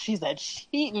Iconics. She's a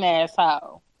cheating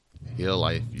asshole. Heel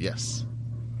life, yes.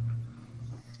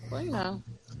 Well, you know,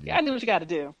 you gotta do what you gotta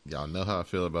do. Y'all know how I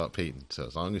feel about Peyton. So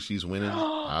as long as she's winning,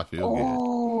 I feel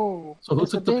Oh, So who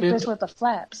it's the took the big pin? bitch with the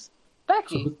flaps.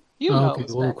 Becky. So, You know okay, it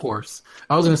was well, of Becky. course.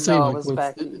 I was gonna say know it like, was well,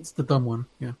 Becky. it's the dumb one.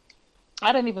 Yeah.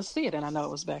 I didn't even see it, and I know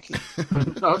it was Becky.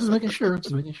 I was just making sure.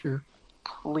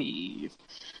 Please.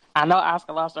 I know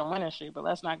Asuka lost her winning streak, but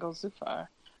let's not go too far.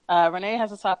 Renee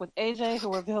has a talk with AJ,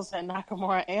 who reveals that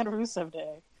Nakamura and Rusev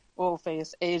Day will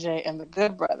face AJ and the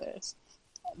Good Brothers.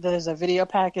 There's a video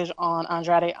package on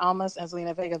Andrade Almas and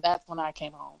Zelina Vega. That's when I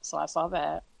came home, so I saw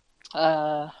that.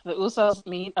 The Usos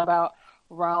meet about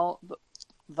Rowan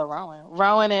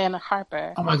and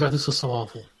Harper. Oh my god, this was so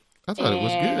awful. I thought it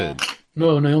was good.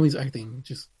 No, Naomi's acting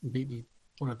just made me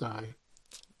want to die.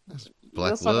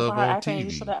 Black Just focus love on her on acting. You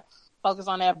TV. should have focused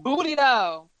on that booty,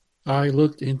 though. I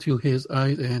looked into his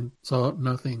eyes and saw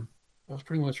nothing. That was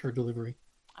pretty much her delivery.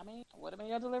 I mean, would have been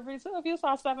your delivery, too, if you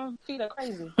saw 7 feet of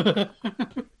crazy.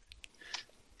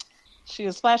 She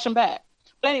was flashing back.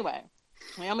 But anyway,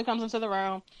 Naomi comes into the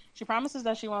room. She promises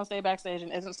that she won't stay backstage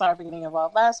and isn't sorry for getting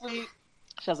involved last week.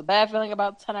 She has a bad feeling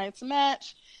about tonight's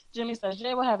match. Jimmy says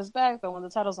Jay will have his back, but when the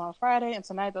title's on Friday and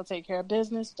tonight they'll take care of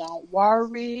business. Don't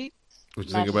worry. What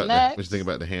you think about that? What you think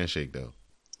about the handshake though?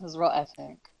 It was real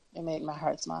ethnic. It made my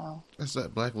heart smile. That's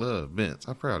that black love, Vince.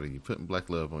 I'm proud of you putting black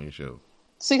love on your show.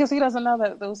 See, because he doesn't know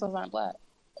that the Usos aren't black.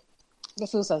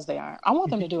 Guess who says they aren't? I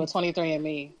want them to do a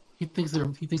 23andMe. He thinks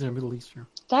they're Middle Eastern.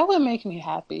 That would make me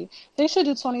happy. They should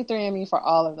do 23andMe for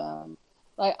all of them.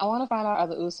 Like, I want to find out, are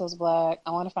the Usos black?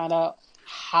 I want to find out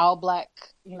how black,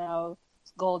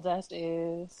 Goldust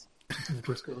is. The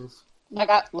Briscoes. Like,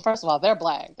 first of all, they're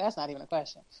black. That's not even a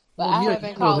question. But I have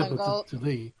been calling Gold. Do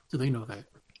they know that?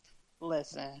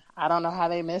 Listen, I don't know how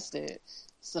they missed it.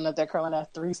 So that they're curling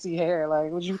that 3C hair.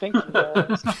 Like, what you think it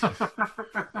was?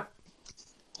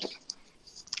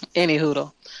 Any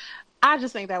hoodle. I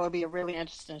just think that would be a really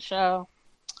interesting show.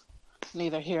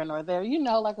 Neither here nor there.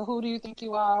 Like a who do you think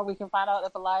you are? We can find out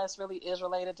if Elias really is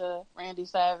related to Randy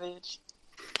Savage.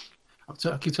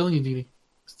 I keep telling you, Didi.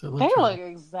 They look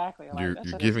exactly like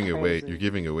you're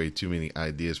giving away too many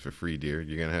ideas for free, dear.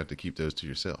 You're gonna have to keep those to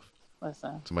yourself.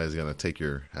 Listen, somebody's gonna take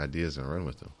your ideas and run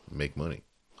with them, and make money.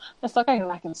 It's okay.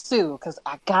 I can sue because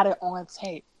I got it on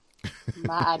tape.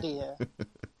 My idea.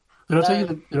 Did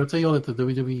I tell you all that the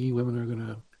WWE women are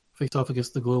gonna face off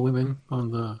against the Glow women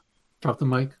on the Drop the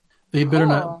Mic? They better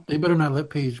not. They better not let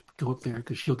Paige go up there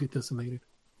because she'll get decimated.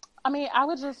 I mean, I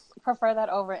would just prefer that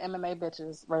over MMA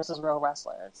bitches versus real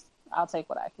wrestlers. I'll take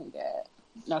what I can get.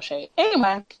 No shade.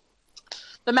 Anyway,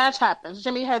 the match happens.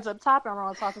 Jimmy heads up top and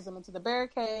Rowan tosses him into the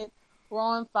barricade.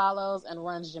 Rowan follows and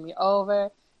runs Jimmy over.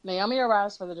 Naomi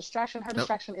arrives for the distraction. Her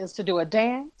distraction is to do a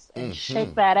dance and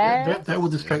shake that ass. That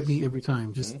would distract me every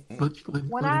time. Just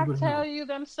when I tell you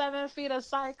them 7 feet of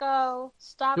psycho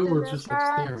stopped in their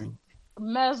tracks,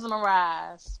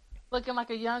 mesmerized, looking like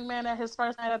a young man at his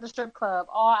first night at the strip club,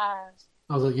 all eyes.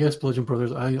 I was like, yes, Bludgeon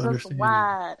Brothers, I understand.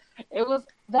 Wide.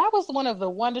 That was one of the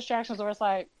one distractions where it's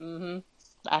like,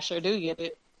 I sure do get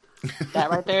it.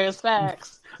 That right there is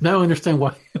facts. Now I understand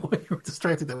why you were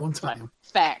distracted that one time.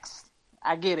 Facts.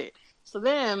 I get it. So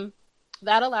then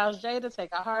that allows Jay to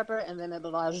take out Harper, and then it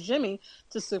allows Jimmy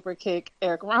to super kick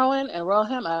Eric Rowan and roll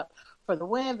him up for the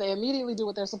win. They immediately do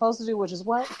what they're supposed to do, which is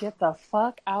what? Get the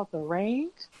fuck out the ring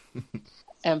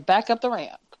and back up the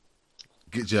ramp.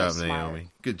 Good job, Naomi.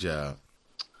 Good job.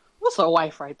 What's a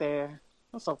wife right there?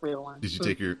 That's a real one. Did you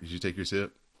take your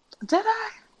sip? Did I?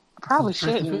 I probably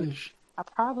shouldn't.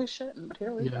 But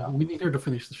here we go. Yeah, we need her to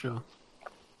finish the show.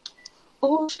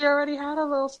 Oh, she already had a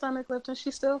little stomach lift and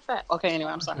she's still fat. Okay,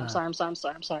 anyway, I'm sorry.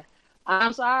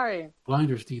 I'm sorry.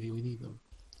 Blinders, Didi, we need them.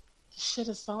 Shit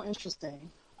is so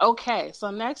interesting. Okay, so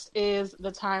next is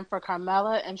the time for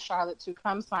Carmella and Charlotte to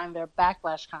come sign their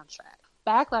Backlash contract.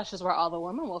 Backlash is where all the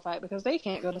women will fight because they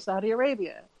can't go to Saudi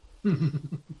Arabia.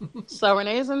 So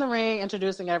Renee's in the ring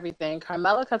introducing everything.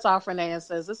 Carmella cuts off Renee and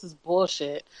says, this is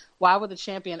bullshit. Why would the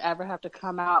champion ever have to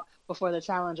come out before the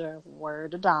challenger?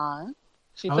 Word to Dawn.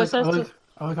 I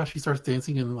like how she starts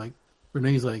dancing and like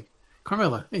Renee's like,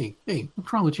 Carmella, hey,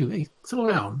 what's wrong with you? Hey, settle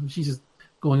down. And she's just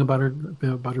going about her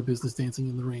business, dancing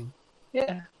in the ring.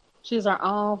 Yeah, she's our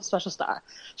own special star.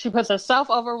 She puts herself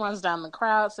over, runs down the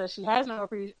crowd, says she has no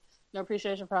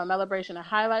appreciation for her celebration and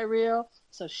highlight reel,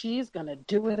 so she's gonna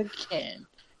do it again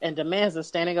and demands a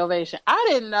standing ovation. I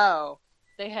didn't know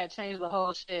they had changed the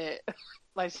whole shit.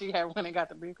 Like she had went and got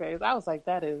the briefcase. I was like,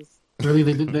 that is. Really,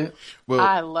 they did that? Well,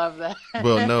 I love that.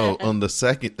 Well, no, on the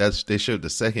second, they showed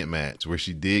the second match where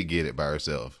she did get it by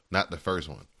herself, not the first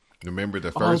one. Remember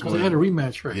the first one? They had a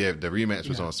rematch, right? Yeah, the rematch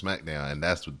was on SmackDown, and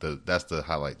that's the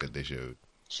highlight that they showed.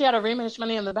 She had a rematch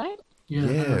Money in the Bank?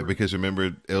 Yeah, because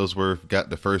remember Ellsworth got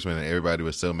the first one, and everybody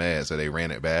was so mad, so they ran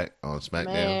it back on SmackDown.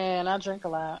 Man, I drink a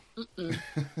lot. It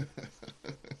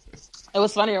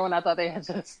was funnier when I thought they had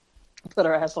just put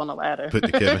her ass on the ladder. Put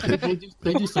the Kevin.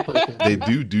 they do stuff like that. They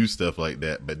do stuff like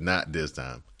that, but not this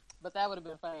time. But that would have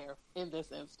been funnier in this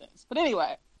instance. But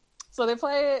anyway, so they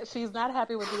play it. She's not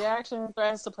happy with the action.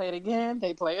 Threatens to play it again.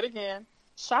 They play it again.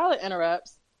 Charlotte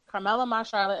interrupts. Carmella mocks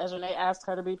Charlotte as Renee asks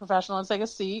her to be professional and take a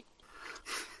seat.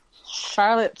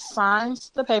 Charlotte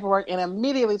signs the paperwork and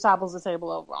immediately topples the table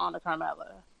over onto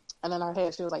Carmella. And in her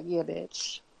head, she was like, yeah,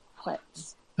 bitch. What?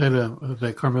 That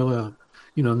Carmella,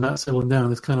 not settling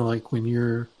down. It's kind of like when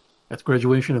you're at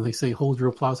graduation and they say, hold your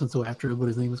applause until after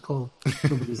everybody's name is called.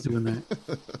 Nobody's doing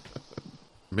that.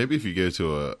 Maybe if you go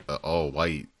to a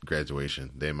all-white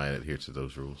graduation, they might adhere to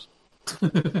those rules.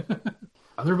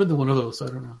 I've never been to one of those, so I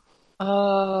don't know.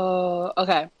 Oh,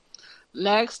 okay.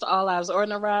 Next, All Lives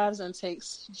Orton arrives and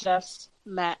takes Jeff's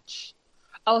match.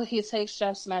 Oh, he takes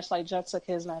Jeff's match like Jeff took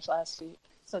his match last week.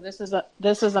 So this is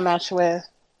a match with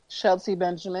Shelty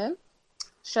Benjamin,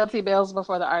 Shelton bails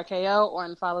before the RKO.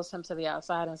 Orton follows him to the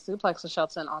outside and suplexes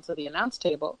Shelton onto the announce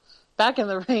table. Back in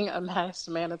the ring, a masked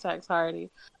man attacks Hardy.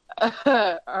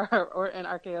 Orton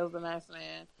RKO's the masked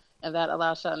man, and that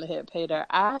allows Shelton to hit pay dirt.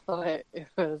 I thought it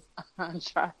was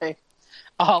Andrade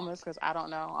Almost, because I don't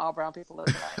know. All brown people look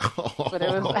alike. But it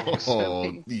was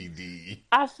actually... DD.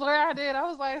 I swear I did. I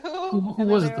was like, who? Who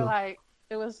was it, though? Like,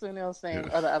 it was Sunil Singh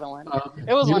or the other one.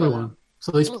 It was the one other of them. one.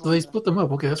 So they split them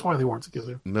up. Okay, that's why they weren't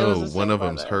together. No, one of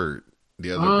them's hurt.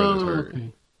 The other brother's hurt.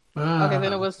 Okay. Okay,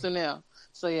 then it was Sunil.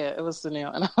 So yeah, it was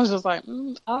Sunil, and I was just like,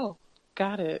 oh,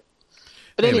 got it.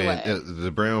 But hey, anyway,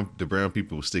 man, the brown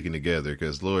people sticking together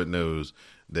because Lord knows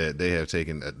that they have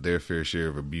taken their fair share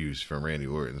of abuse from Randy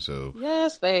Orton. So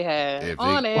yes, they have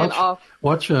on and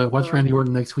watch, off. Watch Randy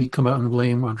Orton next week come out and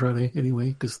blame Andrade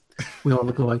anyway, because we all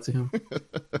look alike to him.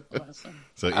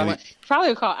 So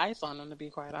probably call ice on him, to be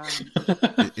quite honest.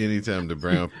 Anytime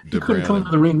he couldn't come to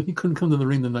the ring. He couldn't come to the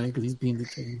ring tonight because he's being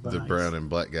detained by the ice. brown and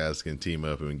black guys can team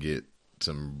up and get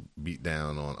some beat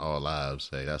down on all lives.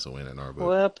 Hey, that's a win in our book.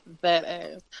 Whoop that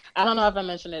ass. I don't know if I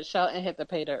mentioned it. Shelton hit the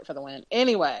pay dirt for the win.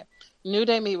 Anyway, New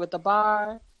Day meet with the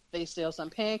Bar. They steal some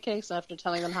pancakes after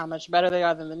telling them how much better they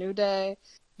are than the New Day.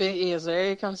 Big E is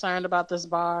very concerned about this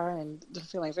Bar and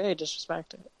feeling very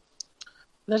disrespected.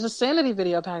 There's a Sanity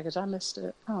video package. I missed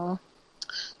it. Oh.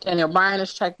 Daniel Bryan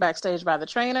is checked backstage by the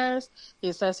trainers.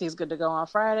 He says he's good to go on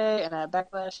Friday, and at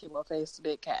Backlash he will face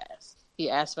Big Cass. He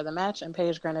asked for the match, and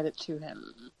Paige granted it to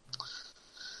him.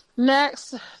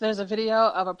 Next, there's a video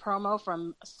of a promo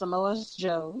from Samoa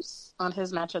Joe's on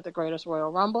his match at the Greatest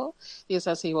Royal Rumble. He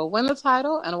says he will win the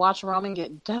title and watch Roman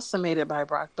get decimated by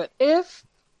Brock. But if,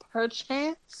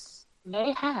 perchance,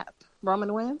 mayhap,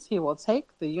 Roman wins, he will take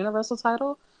the Universal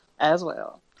title as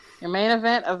well. Your main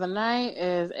event of the night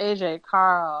is AJ,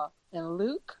 Carl, and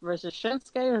Luke versus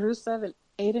Shinsuke, Rusev, and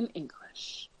Aiden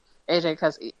English. AJ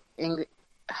cuts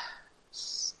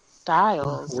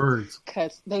Styles. Words.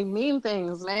 Cuts. They mean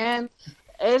things, man.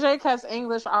 AJ cuts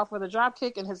English off with a drop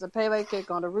kick and hits a Pele kick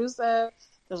on the Rusev.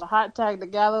 There's a hot tag to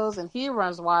Gallows, and he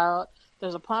runs wild.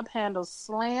 There's a pump handle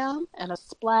slam and a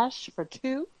splash for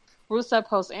 2. Rusev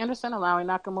posts Anderson, allowing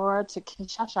Nakamura to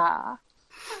Kinshasa.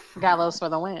 Gallows for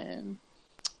the win.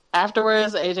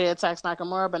 Afterwards, AJ attacks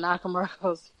Nakamura, but Nakamura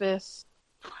goes fist.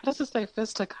 Why does it say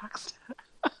fisticuffs?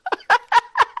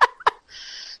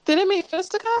 Did it mean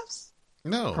fisticuffs?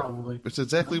 No, probably. It's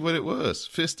exactly what it was.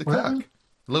 Fist to cock.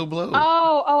 Low blow.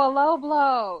 Oh, a low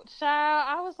blow. Child,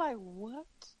 I was like, what?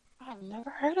 I've never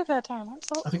heard of that term.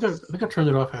 I think I turned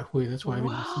it off halfway. That's why I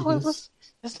didn't see this.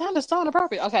 It sounded so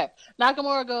inappropriate. Okay,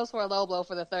 Nakamura goes for a low blow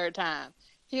for the 3rd time.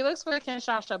 He looks for a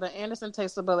Kinshasa, but Anderson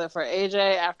takes the bullet for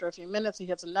AJ. After a few minutes, he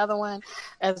hits another one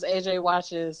as AJ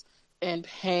watches in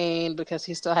pain because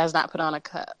he still has not put on a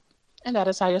cut. And that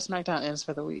is how your SmackDown ends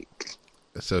for the week.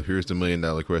 So here's the $1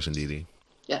 million question, Didi.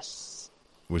 Yes.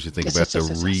 What you think about the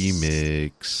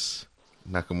remix?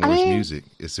 Nakamura's music.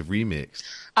 It's a remix.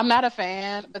 I'm not a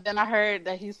fan, but then I heard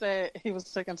that he said he was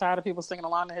sick and tired of people singing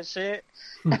along to his shit.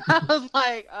 I was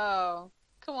like, oh,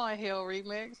 come on, Hill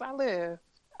remix. I live.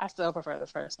 I still prefer the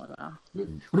first one, though.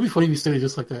 Would it be funny if you said it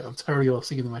just like that? I'm tired of y'all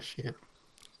singing my shit.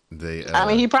 I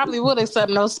mean, he probably would,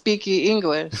 except no speaky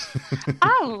English.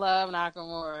 I love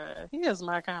Nakamura. He is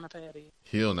my kind of petty.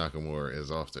 Heel Nakamura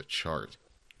is off the chart.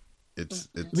 It's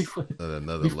at another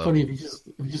level. It'd be funny if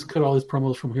you just cut all his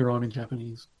promos from here on in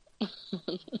Japanese.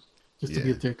 Just to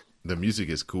be a dick. The music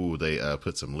is cool. They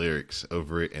put some lyrics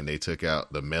over it, and they took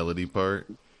out the melody part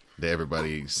that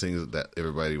everybody sings, that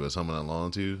everybody was humming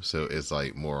along to. So it's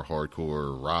like more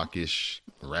hardcore, rockish,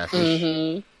 rappish.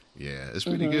 Mm-hmm. Yeah, it's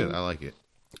pretty good. I like it.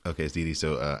 Okay, Didi.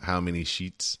 So, how many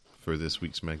sheets for this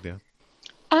week's SmackDown?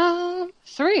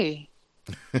 3.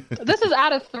 This is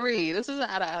out of 3. This isn't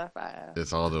out of 5.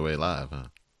 It's all the way live, huh?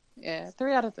 Yeah,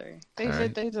 3 out of 3. They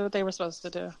did what they were supposed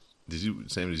to do. Did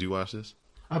you watch this?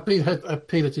 I paid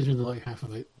attention to like half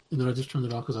of it, and then I just turned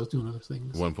it off because I was doing other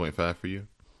things. 1.5 for you?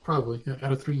 Probably, yeah,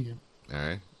 out of 3. Yeah. All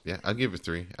right, yeah, I'll give it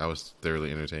 3. I was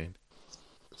thoroughly entertained.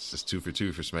 It's just 2 for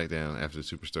 2 for SmackDown after the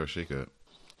Superstar shakeup,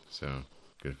 so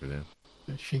good for them.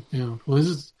 Shakedown. Well,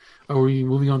 are we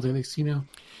moving on to NXT now?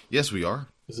 Yes, we are.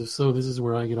 If so, this is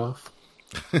where I get off.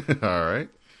 All right.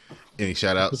 Any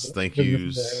shout outs? Thank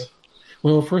yous?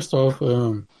 Well, first off,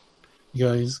 you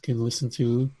guys can listen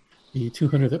to the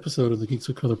 200th episode of the Geeks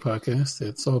with Color podcast.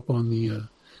 It's up on the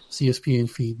CSPN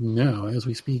feed now as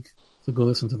we speak. So go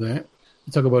listen to that.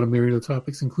 We talk about a myriad of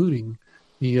topics, including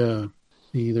they're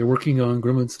working on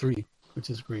Gremlins 3, which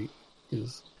is great.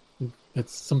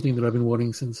 That's something that I've been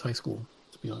wanting since high school,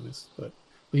 to be honest. But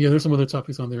yeah, there's some other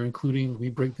topics on there, including we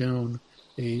break down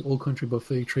a Old Country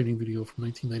Buffet trading video from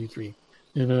 1993.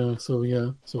 And so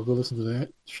go listen to that.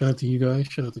 Shout out to you guys.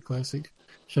 Shout out to Classic.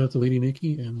 Shout out to Lady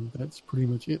Nikki, and that's pretty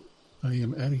much it. I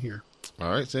am out of here.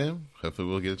 All right, Sam. Hopefully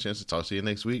we'll get a chance to talk to you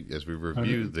next week as we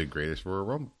review the greatest Royal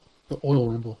Rumble. The Oil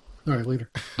Rumble. All right, later.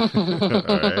 All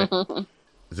right.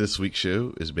 This week's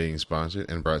show is being sponsored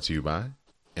and brought to you by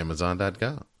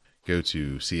Amazon.com. Go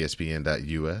to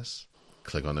CSPN.us,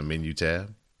 click on the menu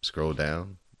tab, scroll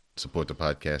down, support the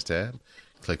podcast tab,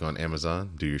 click on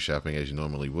Amazon, do your shopping as you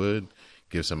normally would,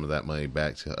 give some of that money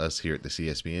back to us here at the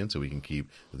CSPN so we can keep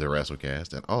the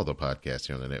WrassleCast and all the podcasts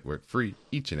here on the network free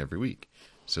each and every week.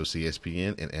 So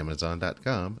CSPN and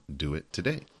Amazon.com, do it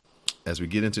today. As we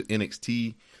get into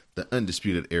NXT, the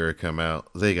Undisputed Era come out.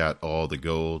 They got all the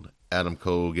gold. Adam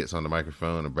Cole gets on the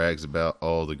microphone and brags about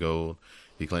all the gold.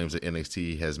 He claims that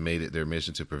NXT has made it their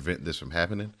mission to prevent this from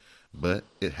happening, but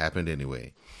it happened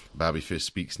anyway. Bobby Fish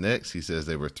speaks next. He says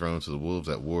they were thrown to the wolves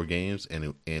at War Games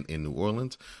and in New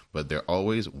Orleans, but they're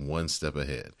always one step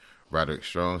ahead. Roderick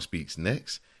Strong speaks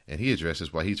next, and he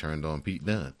addresses why he turned on Pete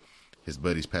Dunne. His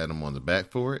buddies pat him on the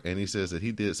back for it, and he says that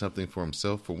he did something for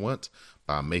himself for once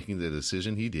by making the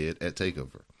decision he did at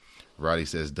TakeOver. Roddy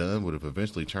says Dunne would have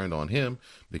eventually turned on him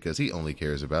because he only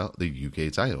cares about the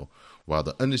UK title, while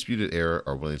the Undisputed Era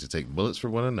are willing to take bullets for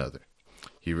one another.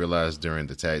 He realized during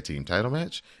the tag team title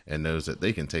match and knows that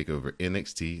they can take over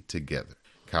NXT together.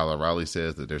 Kyle O'Reilly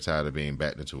says that they're tired of being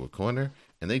backed into a corner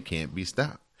and they can't be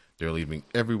stopped. They're leaving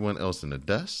everyone else in the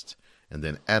dust. And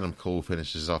then Adam Cole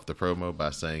finishes off the promo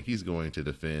by saying he's going to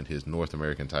defend his North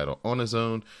American title on his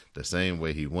own the same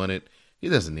way he won it. He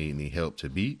doesn't need any help to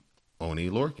beat Oney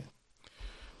Lorcan.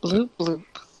 Bloop, bloop.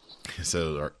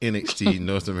 So our NXT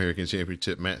North American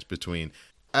Championship match between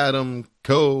Adam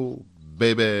Cole,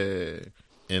 baby,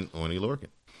 and Oney Lorcan.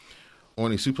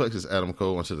 Oney suplexes Adam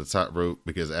Cole onto the top rope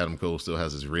because Adam Cole still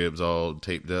has his ribs all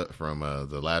taped up from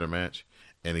the ladder match,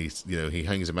 and he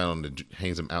hangs him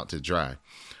out to dry.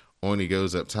 Oney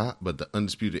goes up top, but the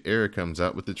Undisputed Era comes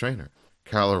out with the trainer.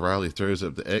 Kyle O'Reilly throws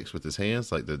up the X with his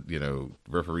hands like the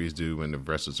referees do when the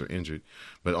wrestlers are injured.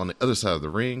 But on the other side of the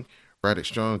ring, Roderick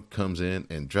Strong comes in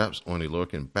and drops Oney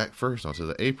Lorcan back first onto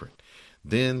the apron.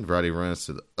 Then Roddy runs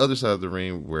to the other side of the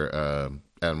ring where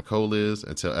Adam Cole is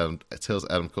and tells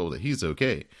Adam Cole that he's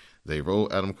okay. They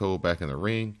roll Adam Cole back in the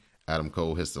ring. Adam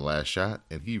Cole hits the last shot,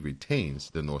 and he retains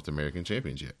the North American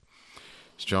Championship.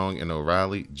 Strong and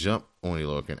O'Reilly jump Oney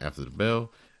Lorcan after the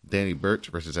bell. Danny Burch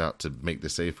rushes out to make the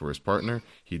save for his partner.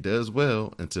 He does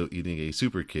well until eating a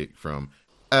super kick from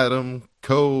Adam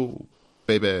Cole,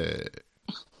 baby.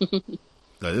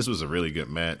 This was a really good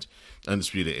match.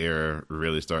 Undisputed Era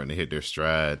really starting to hit their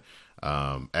stride.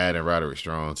 Adding Roderick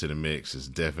Strong to the mix is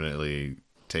definitely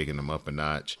taking them up a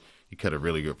notch. He cut a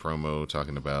really good promo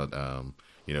talking about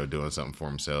doing something for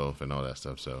himself and all that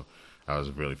stuff. So that was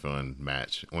a really fun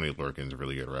match. Oney Lorcan's a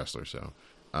really good wrestler. So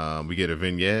we get a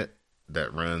vignette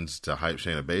that runs to hype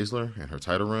Shayna Baszler and her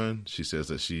title run. She says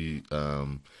that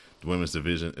the women's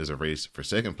division is a race for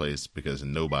second place because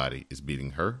nobody is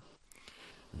beating her.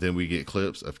 Then we get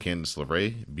clips of Candice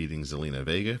LeRae beating Zelina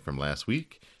Vega from last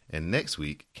week. And next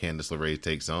week, Candice LeRae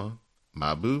takes on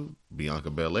my boo, Bianca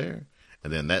Belair.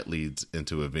 And then that leads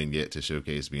into a vignette to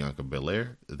showcase Bianca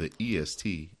Belair, the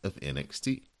EST of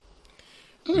NXT.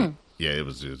 Yeah, it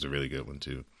was a really good one,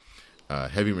 too.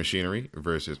 Heavy Machinery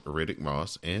versus Riddick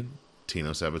Moss and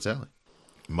Tino Sabbatelli.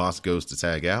 Moss goes to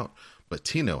tag out, but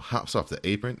Tino hops off the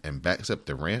apron and backs up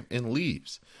the ramp and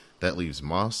leaves. That leaves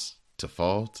Moss to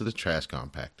fall to the trash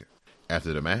compactor.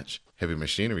 After the match, Heavy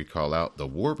Machinery call out the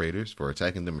War Raiders for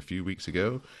attacking them a few weeks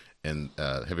ago, and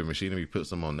Heavy Machinery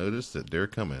puts them on notice that they're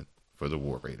coming for the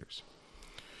War Raiders.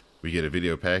 We get a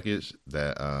video package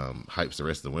that hypes the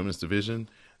rest of the women's division.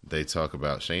 They talk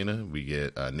about Shayna. We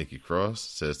get Nikki Cross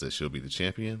says that she'll be the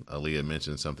champion. Aaliyah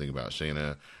mentions something about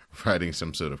Shayna writing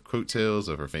some sort of quote tales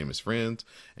of her famous friends,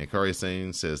 and Kairi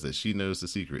Sane says that she knows the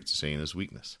secret to Shayna's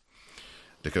weakness.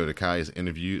 Dakota Kai is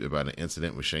interviewed about an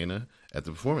incident with Shayna at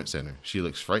the Performance Center. She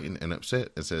looks frightened and upset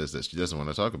and says that she doesn't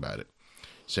want to talk about it.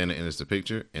 Shayna enters the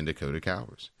picture and Dakota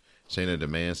cowers. Shayna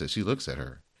demands that she looks at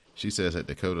her. She says that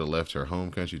Dakota left her home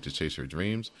country to chase her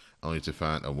dreams, only to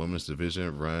find a women's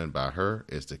division run by her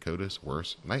is Dakota's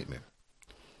worst nightmare.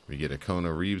 We get a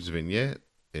Kona Reeves vignette,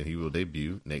 and he will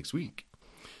debut next week.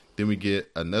 Then we get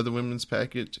another women's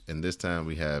package, and this time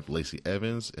we have Lacey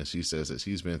Evans, and she says that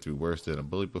she's been through worse than a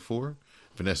bully before.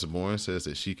 Vanessa Bourne says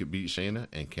that she could beat Shayna,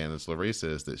 and Candice LeRae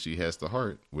says that she has the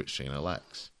heart, which Shayna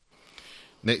lacks.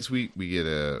 Next week, we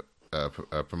get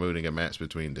promoting a match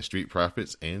between the Street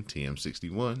Profits and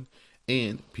TM61,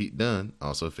 and Pete Dunne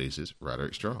also faces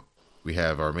Roderick Strong. We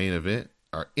have our main event,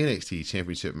 our NXT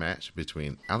Championship match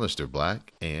between Aleister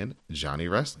Black and Johnny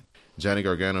Wrestling. Johnny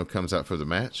Gargano comes out for the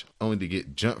match, only to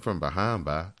get jumped from behind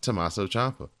by Tommaso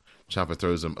Ciampa. Ciampa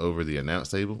throws him over the announce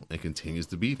table and continues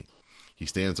the beating. He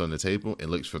stands on the table and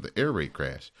looks for the air raid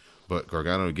crash, but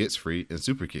Gargano gets free and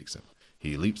super kicks him.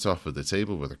 He leaps off of the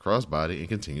table with a crossbody and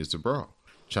continues to brawl.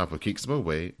 Ciampa kicks him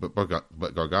away, but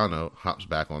Gargano hops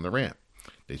back on the ramp.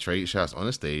 They trade shots on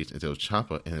the stage until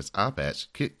Ciampa and his eye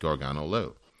patch kick Gargano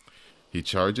low. He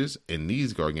charges and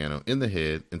knees Gargano in the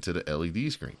head into the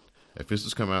LED screen.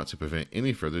 Officials come out to prevent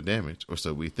any further damage, or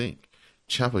so we think.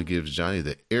 Ciampa gives Johnny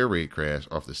the air raid crash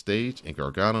off the stage, and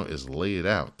Gargano is laid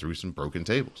out through some broken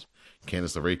tables.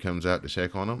 Candice LeRae comes out to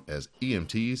check on him as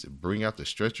EMTs bring out the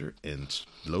stretcher and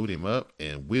load him up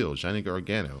and wheel Johnny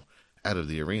Gargano out of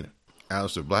the arena.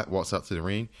 Aleister Black walks out to the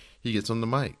ring. He gets on the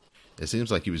mic. It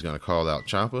seems like he was going to call out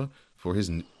Ciampa for his,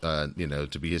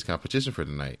 to be his competition for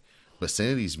the night. But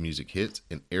Sanity's music hits,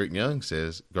 and Eric Young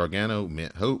says Gargano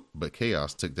meant hope, but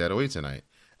chaos took that away tonight.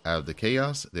 Out of the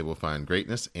chaos, they will find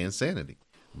greatness and sanity.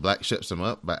 Black shuts him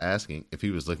up by asking if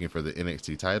he was looking for the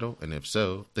NXT title, and if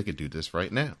so, they could do this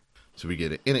right now. So we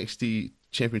get an NXT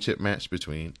championship match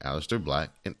between Aleister Black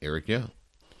and Eric Young.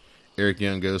 Eric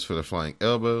Young goes for the flying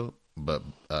elbow, but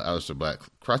Aleister Black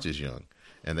crotches Young,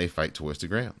 and they fight towards the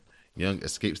ground. Young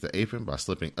escapes the apron by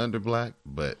slipping under Black,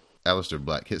 but Aleister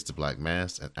Black hits the Black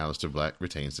Mass, and Aleister Black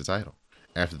retains the title.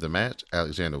 After the match,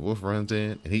 Alexander Wolf runs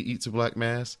in, and he eats a Black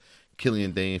Mass.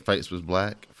 Killian Dane fights with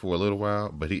Black for a little while,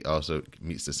 but he also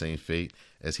meets the same fate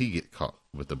as he gets caught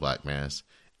with the Black Mass,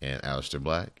 and Aleister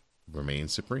Black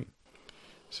remains supreme.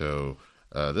 So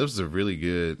this was a really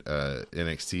good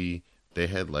NXT. They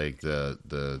had like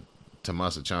the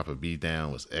Tommaso Ciampa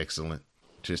beatdown was excellent,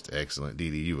 just excellent.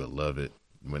 Dee Dee, you would love it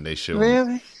when they show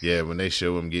him, when they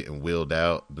show him getting wheeled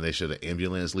out, when they show the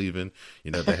ambulance leaving.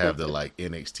 They have the like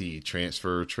NXT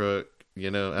transfer truck,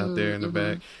 out there in the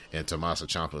back, and Tommaso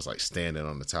Ciampa is like standing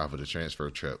on the top of the transfer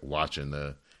truck watching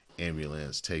the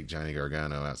ambulance take Johnny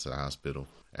Gargano out to the hospital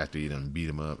after he done beat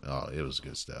him up. Oh, it was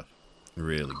good stuff.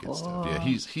 Really good stuff. Yeah,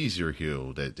 he's your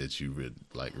heel that you would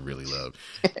like really love.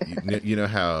 You know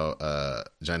how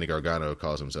Johnny Gargano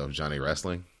calls himself Johnny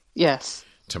Wrestling? Yes.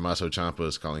 Tommaso Ciampa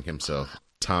is calling himself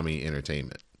Tommy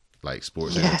Entertainment, like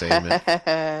sports entertainment.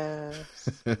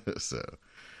 So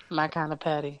my kind of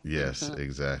petty. Yes,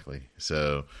 exactly.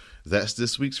 So that's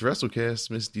this week's WrassleCast,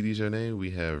 Miss Dee Dee Jonay.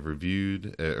 We have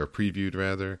reviewed or previewed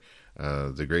rather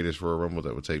the greatest Royal Rumble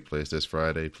that will take place this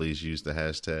Friday. Please use the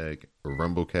hashtag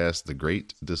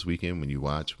RumbleCastTheGreat this weekend when you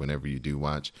watch, whenever you do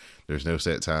watch. There's no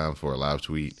set time for a live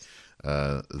tweet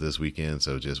this weekend,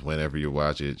 so just whenever you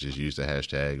watch it, just use the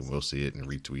hashtag and we'll see it and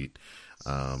retweet.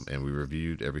 And we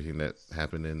reviewed everything that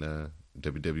happened in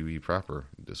WWE proper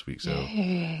this week.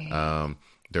 So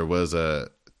there was a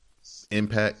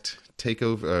Impact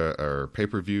takeover or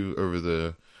pay-per-view over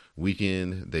the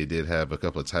weekend. They did have a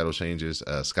couple of title changes.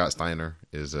 Scott Steiner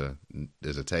is a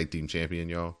tag team champion,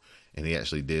 y'all, and he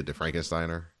actually did the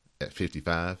Frankensteiner at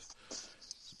 55,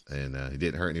 and he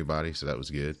didn't hurt anybody, so that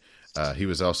was good. He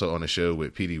was also on a show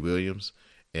with Petey Williams,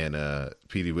 and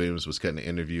Petey Williams was cutting an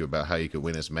interview about how he could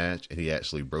win his match, and he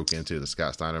actually broke into the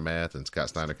Scott Steiner math, and Scott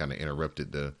Steiner kind of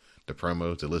interrupted the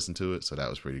promo to listen to it, so that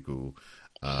was pretty cool.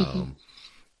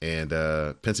 And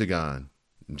Pentagon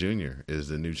Jr. is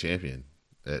the new champion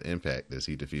at Impact as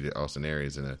he defeated Austin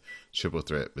Aries in a triple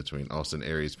threat between Austin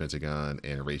Aries, Pentagon,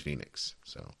 and Rey Fenix.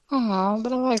 So,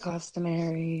 but I like Austin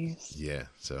Aries. Yeah,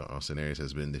 so Austin Aries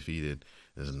has been defeated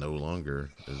and is no longer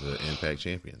the Impact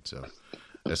champion. So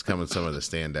that's coming some of the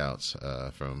standouts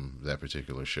from that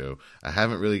particular show. I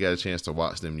haven't really got a chance to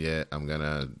watch them yet. I'm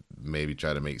gonna maybe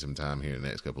try to make some time here in the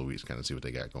next couple of weeks, kind of see what they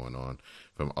got going on.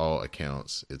 From all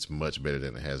accounts, it's much better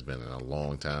than it has been in a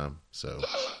long time. So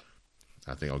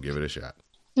I think I'll give it a shot.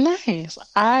 Nice.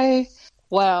 I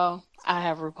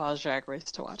have RuPaul's Drag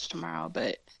Race to watch tomorrow,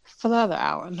 but for the other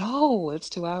hour, no, it's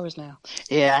 2 hours now.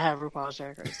 Yeah, I have RuPaul's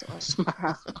Drag Race to watch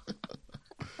tomorrow.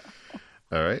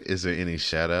 All right. Is there any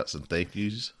shout outs and thank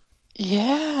yous?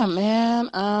 Yeah,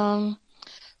 man.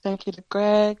 Thank you to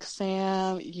Greg,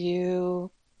 Sam,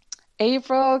 you,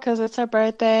 April, because it's her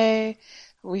birthday.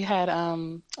 We had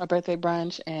a birthday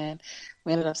brunch, and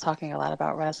we ended up talking a lot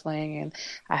about wrestling, and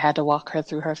I had to walk her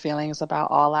through her feelings about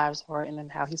All Lives Orton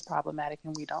and how he's problematic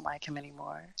and we don't like him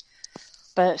anymore.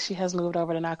 But she has moved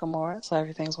over to Nakamura, so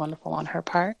everything's wonderful on her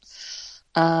part.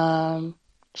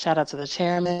 Shout out to the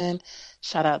chairman.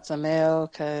 Shout out to Mel,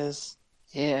 because,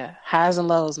 yeah, highs and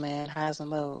lows, man, highs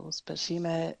and lows. But she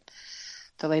met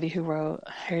the lady who wrote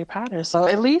Harry Potter, so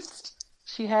at least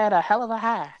she had a hell of a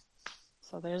high.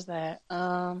 So there's that.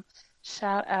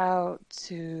 Shout out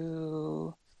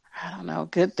to, I don't know,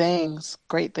 good things,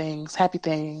 great things, happy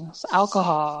things,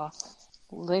 alcohol,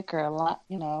 liquor,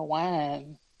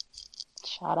 wine.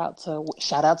 Shout out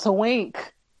to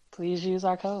Wink. Please use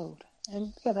our code.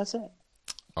 And yeah, that's it.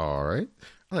 All right.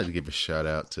 I'd like to give a shout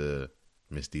out to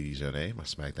Miss Didi Jonet, my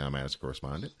SmackDown Matters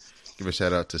correspondent. Give a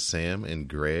shout out to Sam and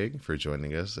Greg for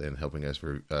joining us and helping us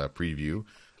preview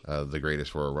the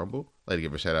Greatest Royal Rumble. I'd like to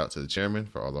give a shout out to the chairman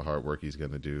for all the hard work he's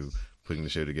going to do putting the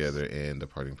show together and the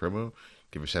parting promo.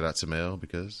 Give a shout out to Mel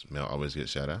because Mel always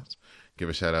gets shout outs. Give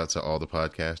a shout out to all the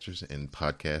podcasters and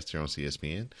podcasts here on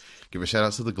CSPN. Give a shout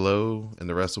out to the Glow and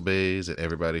the WrassleBays and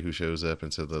everybody who shows up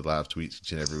into the live tweets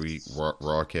each and every week.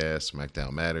 RawCast,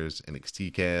 SmackDown Matters,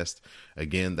 NXTcast.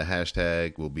 Again, the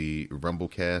hashtag will be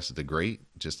RumbleCast the Great,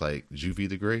 just like Juvie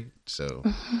the Great. So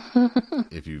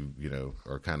if you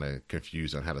are kind of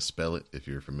confused on how to spell it, if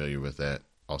you're familiar with that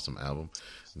awesome album,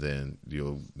 then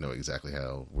you'll know exactly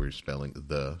how we're spelling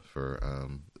the for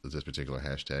this particular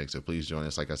hashtag. So please join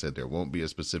us. Like I said, there won't be a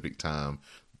specific time.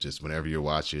 Just whenever you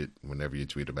watch it, whenever you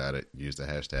tweet about it, use the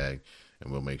hashtag,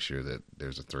 and we'll make sure that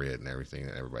there's a thread and everything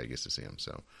that everybody gets to see them.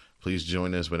 So please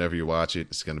join us whenever you watch it.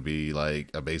 It's going to be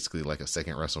basically like a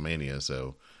second WrestleMania.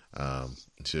 So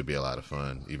it should be a lot of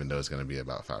fun, even though it's going to be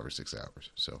about 5 or 6 hours.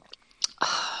 So,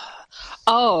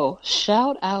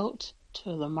 shout out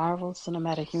to the Marvel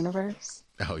Cinematic Universe.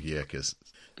 Oh yeah, because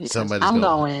I'm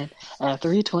going at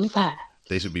 3:25.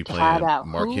 They should be playing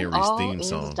Mark Henry's theme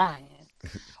song.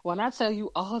 When I tell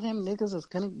you all them niggas is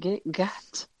gonna get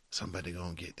got, somebody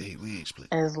gonna get 8 weeks, please.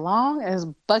 As long as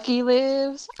Bucky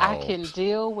lives, I can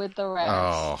deal with the rest.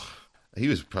 Oh, he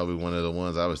was probably one of the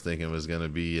ones I was thinking was gonna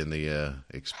be in the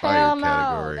expired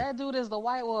category. That dude is the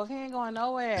White Wolf. He ain't going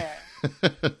nowhere.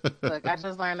 Look, I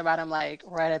just learned about him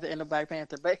right at the end of Black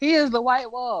Panther, but he is the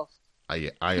White Wolf.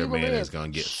 Iron Man is gonna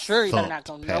get he's not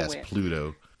going past nowhere.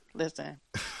 Pluto. Listen,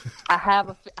 I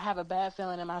have a bad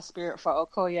feeling in my spirit for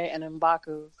Okoye and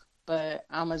M'Baku, but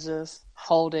I'ma just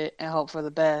hold it and hope for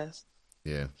the best.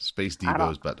 Yeah, Space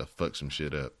Devo's about to fuck some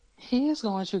shit up. He is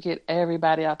going to get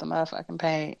everybody out the motherfucking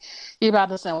paint. He about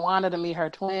to send Wanda to meet her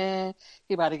twin.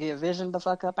 He about to get Vision the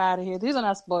fuck up out of here. These are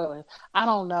not spoilers. I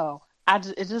don't know.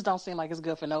 It just don't seem like it's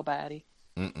good for nobody.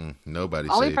 Nobody.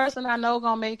 Only person I know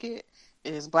gonna make it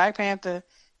is Black Panther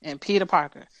and Peter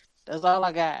Parker. That's all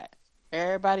I got.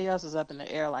 Everybody else is up in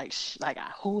the air like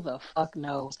who the fuck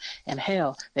knows? And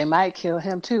hell, they might kill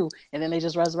him too, and then they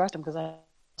just resurrect him because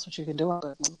that's what you can do in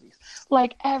book movies.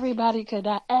 Like everybody could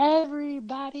die.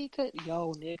 Everybody could.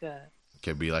 Yo, nigga.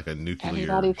 Could be like a nuclear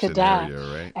everybody could scenario,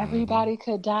 die. Right? Everybody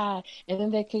could die, and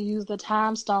then they could use the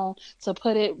time stone to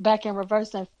put it back in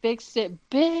reverse and fix it,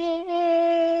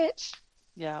 bitch.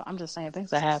 Yeah, I'm just saying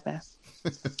things that happen.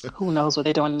 Who knows what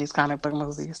they're doing in these comic book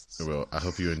movies? Well, I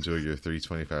hope you enjoy your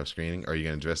 3:25 screening. Are you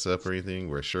gonna dress up or anything?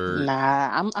 Wear a shirt?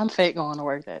 Nah, I'm fake going to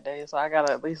work that day, so I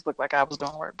gotta at least look like I was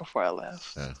doing work before I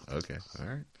left. Oh, okay, all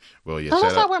right. Well, yeah.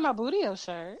 Unless I wear my Bootio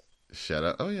shirt. Shout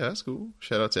out! Oh yeah, that's cool.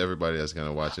 Shout out to everybody that's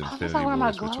gonna watch Infinity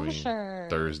Wars between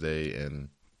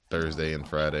Thursday and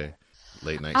Friday,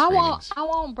 late night screenings. I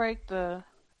won't break the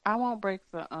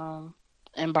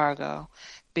embargo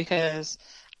because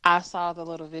I saw the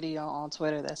little video on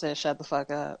Twitter that said "shut the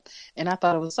fuck up," and I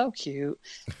thought it was so cute.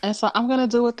 And so I'm gonna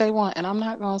do what they want, and I'm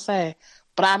not gonna say,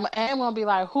 but I am gonna be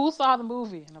like, "Who saw the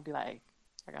movie?" And I'll be like,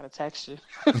 "I gotta text you.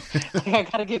 I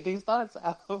gotta get these thoughts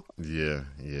out." Yeah.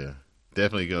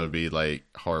 Definitely gonna be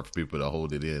hard for people to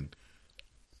hold it in.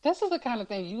 This is the kind of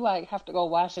thing you have to go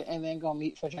watch it and then go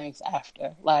meet for drinks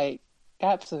after.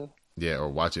 Got to. Yeah, or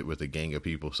watch it with a gang of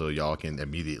people so y'all can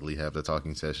immediately have the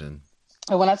talking session.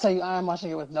 And when I tell you I'm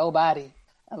watching it with nobody,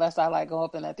 unless I go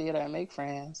up in that theater and make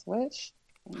friends, which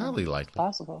highly likely.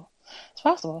 Possible. It's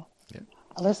possible. Yeah.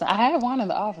 Listen, I have one in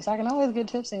the office. I can always get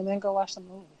tipsy and then go watch the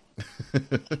movie.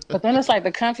 But then it's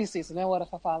the comfy seats, and then what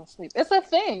if I fall asleep? It's a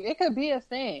thing. It could be a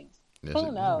thing. Yes,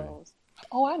 who knows?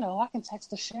 Oh, I know. I can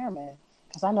text the chairman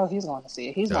because I know he's going to see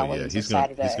it. He's not waiting until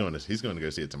Saturday. He's going to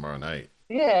go see it tomorrow night.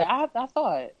 Yeah, I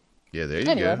thought. Yeah, there you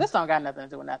go. Anyway, this don't got nothing to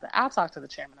do with nothing. I'll talk to the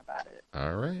chairman about it.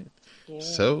 All right. Yeah.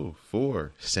 So,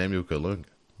 for Samuel Kalunga,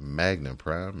 Magnum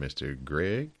Prime, Mr.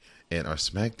 Greg, and our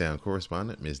SmackDown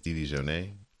correspondent, Ms. Didi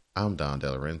Jonet, I'm Don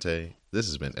Delarente. This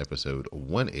has been episode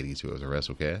 182 of the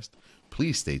WrassleCast.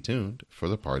 Please stay tuned for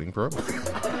the parting promo.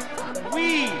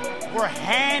 We were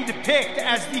handpicked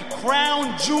as the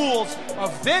crown jewels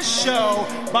of this show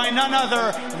by none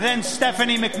other than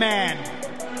Stephanie McMahon.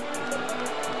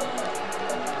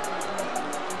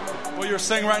 What you're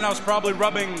saying right now is probably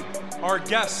rubbing our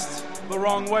guests the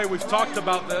wrong way. We've talked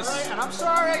about this. Right, and I'm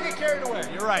sorry I get carried away.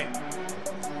 You're right.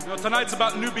 Tonight's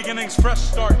about new beginnings, fresh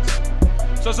starts.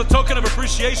 So as a token of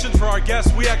appreciation for our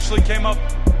guests, we actually came up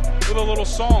with a little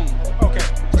song. Okay.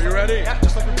 Are you ready? Yeah,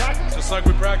 just like we practiced. Just like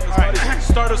we practice. Buddy.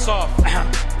 Start us off.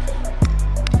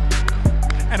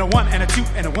 And a 1, and a 2,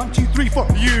 and a 1, 2, 3, 4.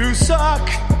 You suck.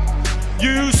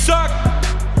 You suck.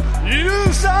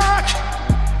 You suck.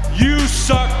 You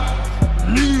suck.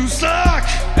 You suck.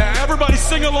 Everybody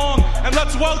sing along, and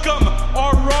let's welcome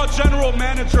our Raw General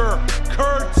Manager,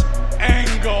 Kurt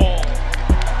Angle.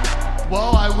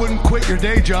 Well, I wouldn't quit your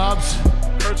day jobs.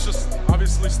 Kurt's just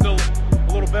obviously still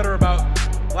a little bitter about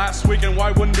last week, and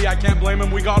why wouldn't he? I can't blame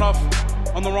him. We got off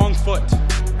on the wrong foot.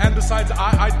 And besides,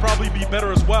 I'd probably be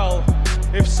bitter as well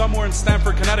if somewhere in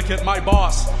Stamford, Connecticut, my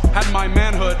boss had my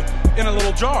manhood in a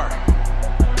little jar.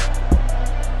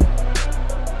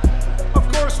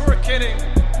 Of course, we're kidding.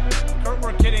 Kurt,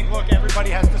 we're kidding. Look,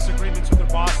 everybody has disagreements with their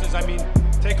bosses. I mean,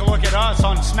 take a look at us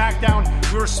on SmackDown.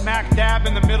 We were smack dab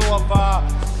in the middle of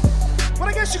what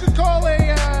I guess you could call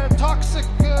a toxic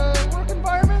work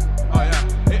environment. Oh, yeah.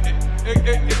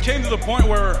 It came to the point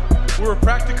where we were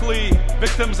practically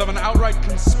victims of an outright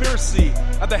conspiracy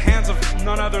at the hands of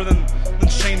none other than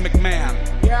Shane McMahon.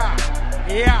 Yeah.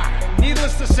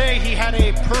 Needless to say, he had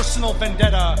a personal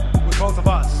vendetta with both of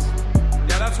us.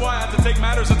 Yeah, that's why I had to take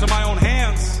matters into my own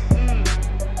hands.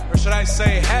 Or should I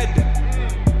say head.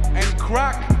 And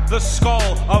crack the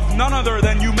skull of none other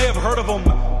than, you may have heard of him,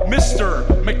 Mr.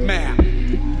 McMahon.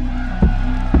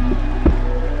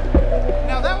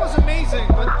 Now that was amazing,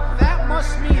 but that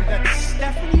must mean that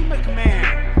Stephanie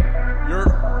McMahon,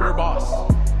 your boss,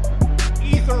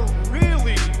 either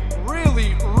really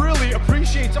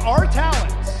appreciates our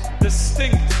talents.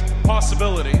 Distinct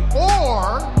possibility.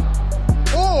 Or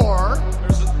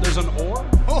there's an or?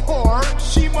 Or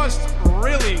she must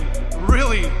really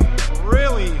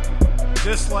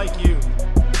dislike you.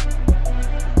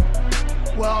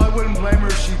 Well, I wouldn't blame her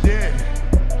if she did.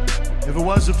 If it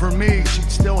wasn't for me,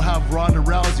 she'd still have Ronda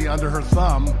Rousey under her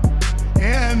thumb.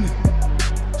 And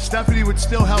Stephanie would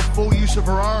still have full use of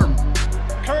her arm.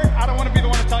 Kurt, I don't want to be the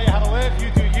one to tell you how to live. You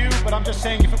do you, but I'm just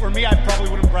saying if it were me, I probably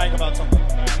wouldn't brag about something like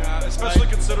that. Yeah, especially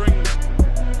considering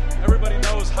everybody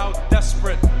knows how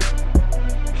desperately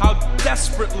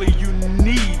you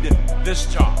need this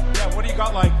job. Yeah, what do you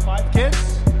got, like 5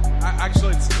 kids?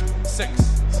 Actually, it's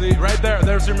 6. See, right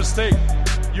there's your mistake.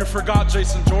 You forgot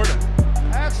Jason Jordan.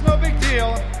 That's no big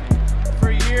deal.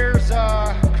 For years,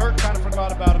 Kurt kind of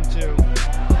forgot about him too.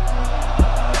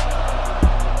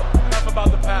 Enough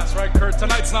about the past, right, Kurt?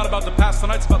 Tonight's not about the past.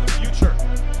 Tonight's about the future.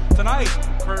 Tonight,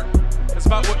 Kurt, is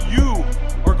about what you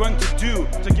are going to do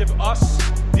to give us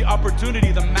the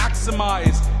opportunity to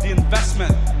maximize the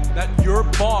investment that your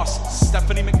boss,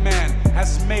 Stephanie McMahon,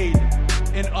 has made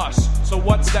in us. So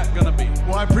what's that gonna be?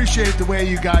 Well, I appreciate the way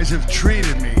you guys have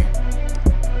treated me.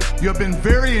 You have been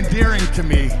very endearing to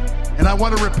me, and I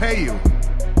want to repay you.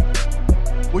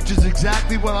 Which is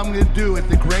exactly what I'm going to do at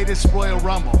the Greatest Royal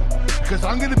Rumble. Because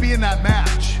I'm going to be in that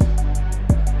match.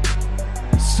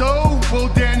 So will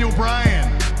Daniel Bryan.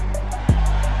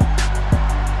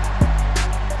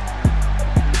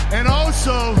 And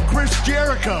also Chris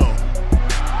Jericho.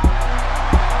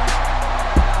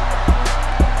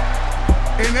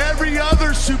 And every other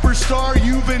superstar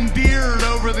you've endeared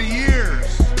over the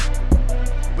years.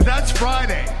 But that's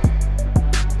Friday.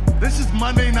 This is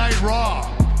Monday Night Raw.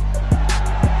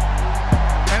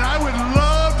 And I would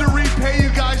love to repay you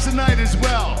guys tonight as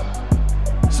well.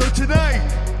 So tonight,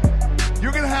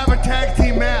 you're going to have a tag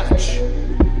team match.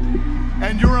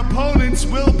 And your opponents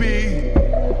will be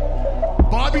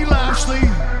Bobby Lashley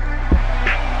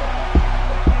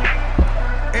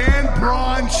and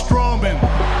Braun Strowman.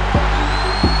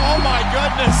 Oh my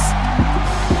goodness.